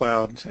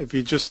SoundCloud. If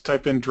you just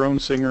type in Drone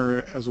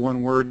Singer as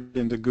one word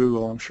into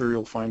Google, I'm sure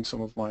you'll find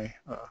some of my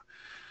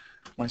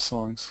my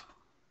songs.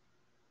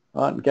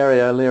 All right,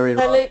 Gary O'Leary.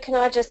 So Luke, can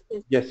I just...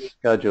 Yes,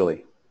 go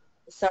Julie.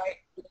 Sorry.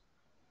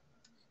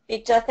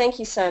 Victor, thank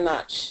you so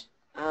much.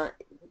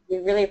 We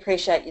really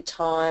appreciate your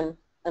time,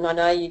 and I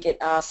know you get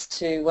asked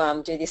to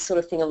do this sort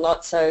of thing a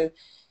lot, so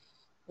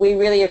we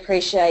really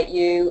appreciate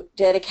you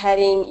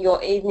dedicating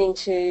your evening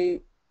to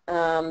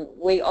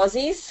we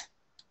Aussies.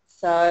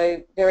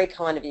 So very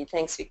kind of you.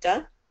 Thanks,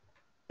 Victor.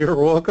 You're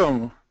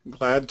welcome.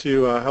 Glad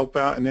to help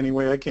out in any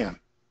way I can.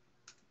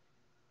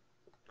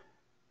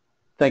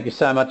 Thank you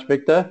so much,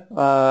 Victor.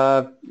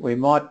 We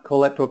might call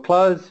that to a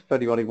close. If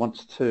anybody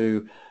wants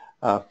to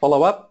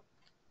follow up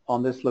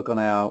on this, look on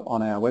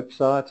our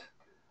website.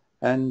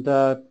 And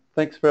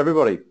thanks for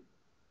everybody.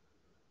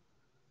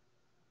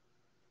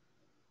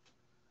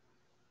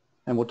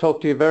 And we'll talk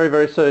to you very,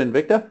 very soon,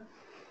 Victor.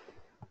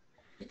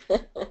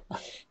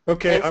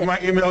 Okay, I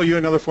might email you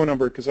another phone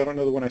number because I don't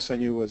know the one I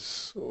sent you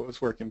was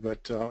working,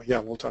 but yeah,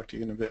 we'll talk to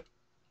you in a bit.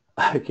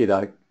 Okie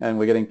doke. And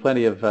we're getting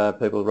plenty of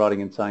people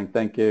writing and saying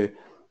thank you.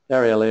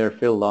 Gary O'Leary,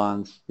 Phil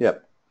Lyons.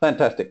 Yep,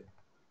 fantastic.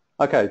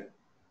 Okay.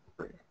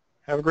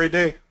 Have a great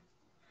day.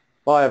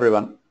 Bye,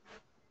 everyone.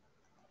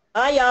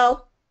 Bye,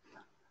 y'all.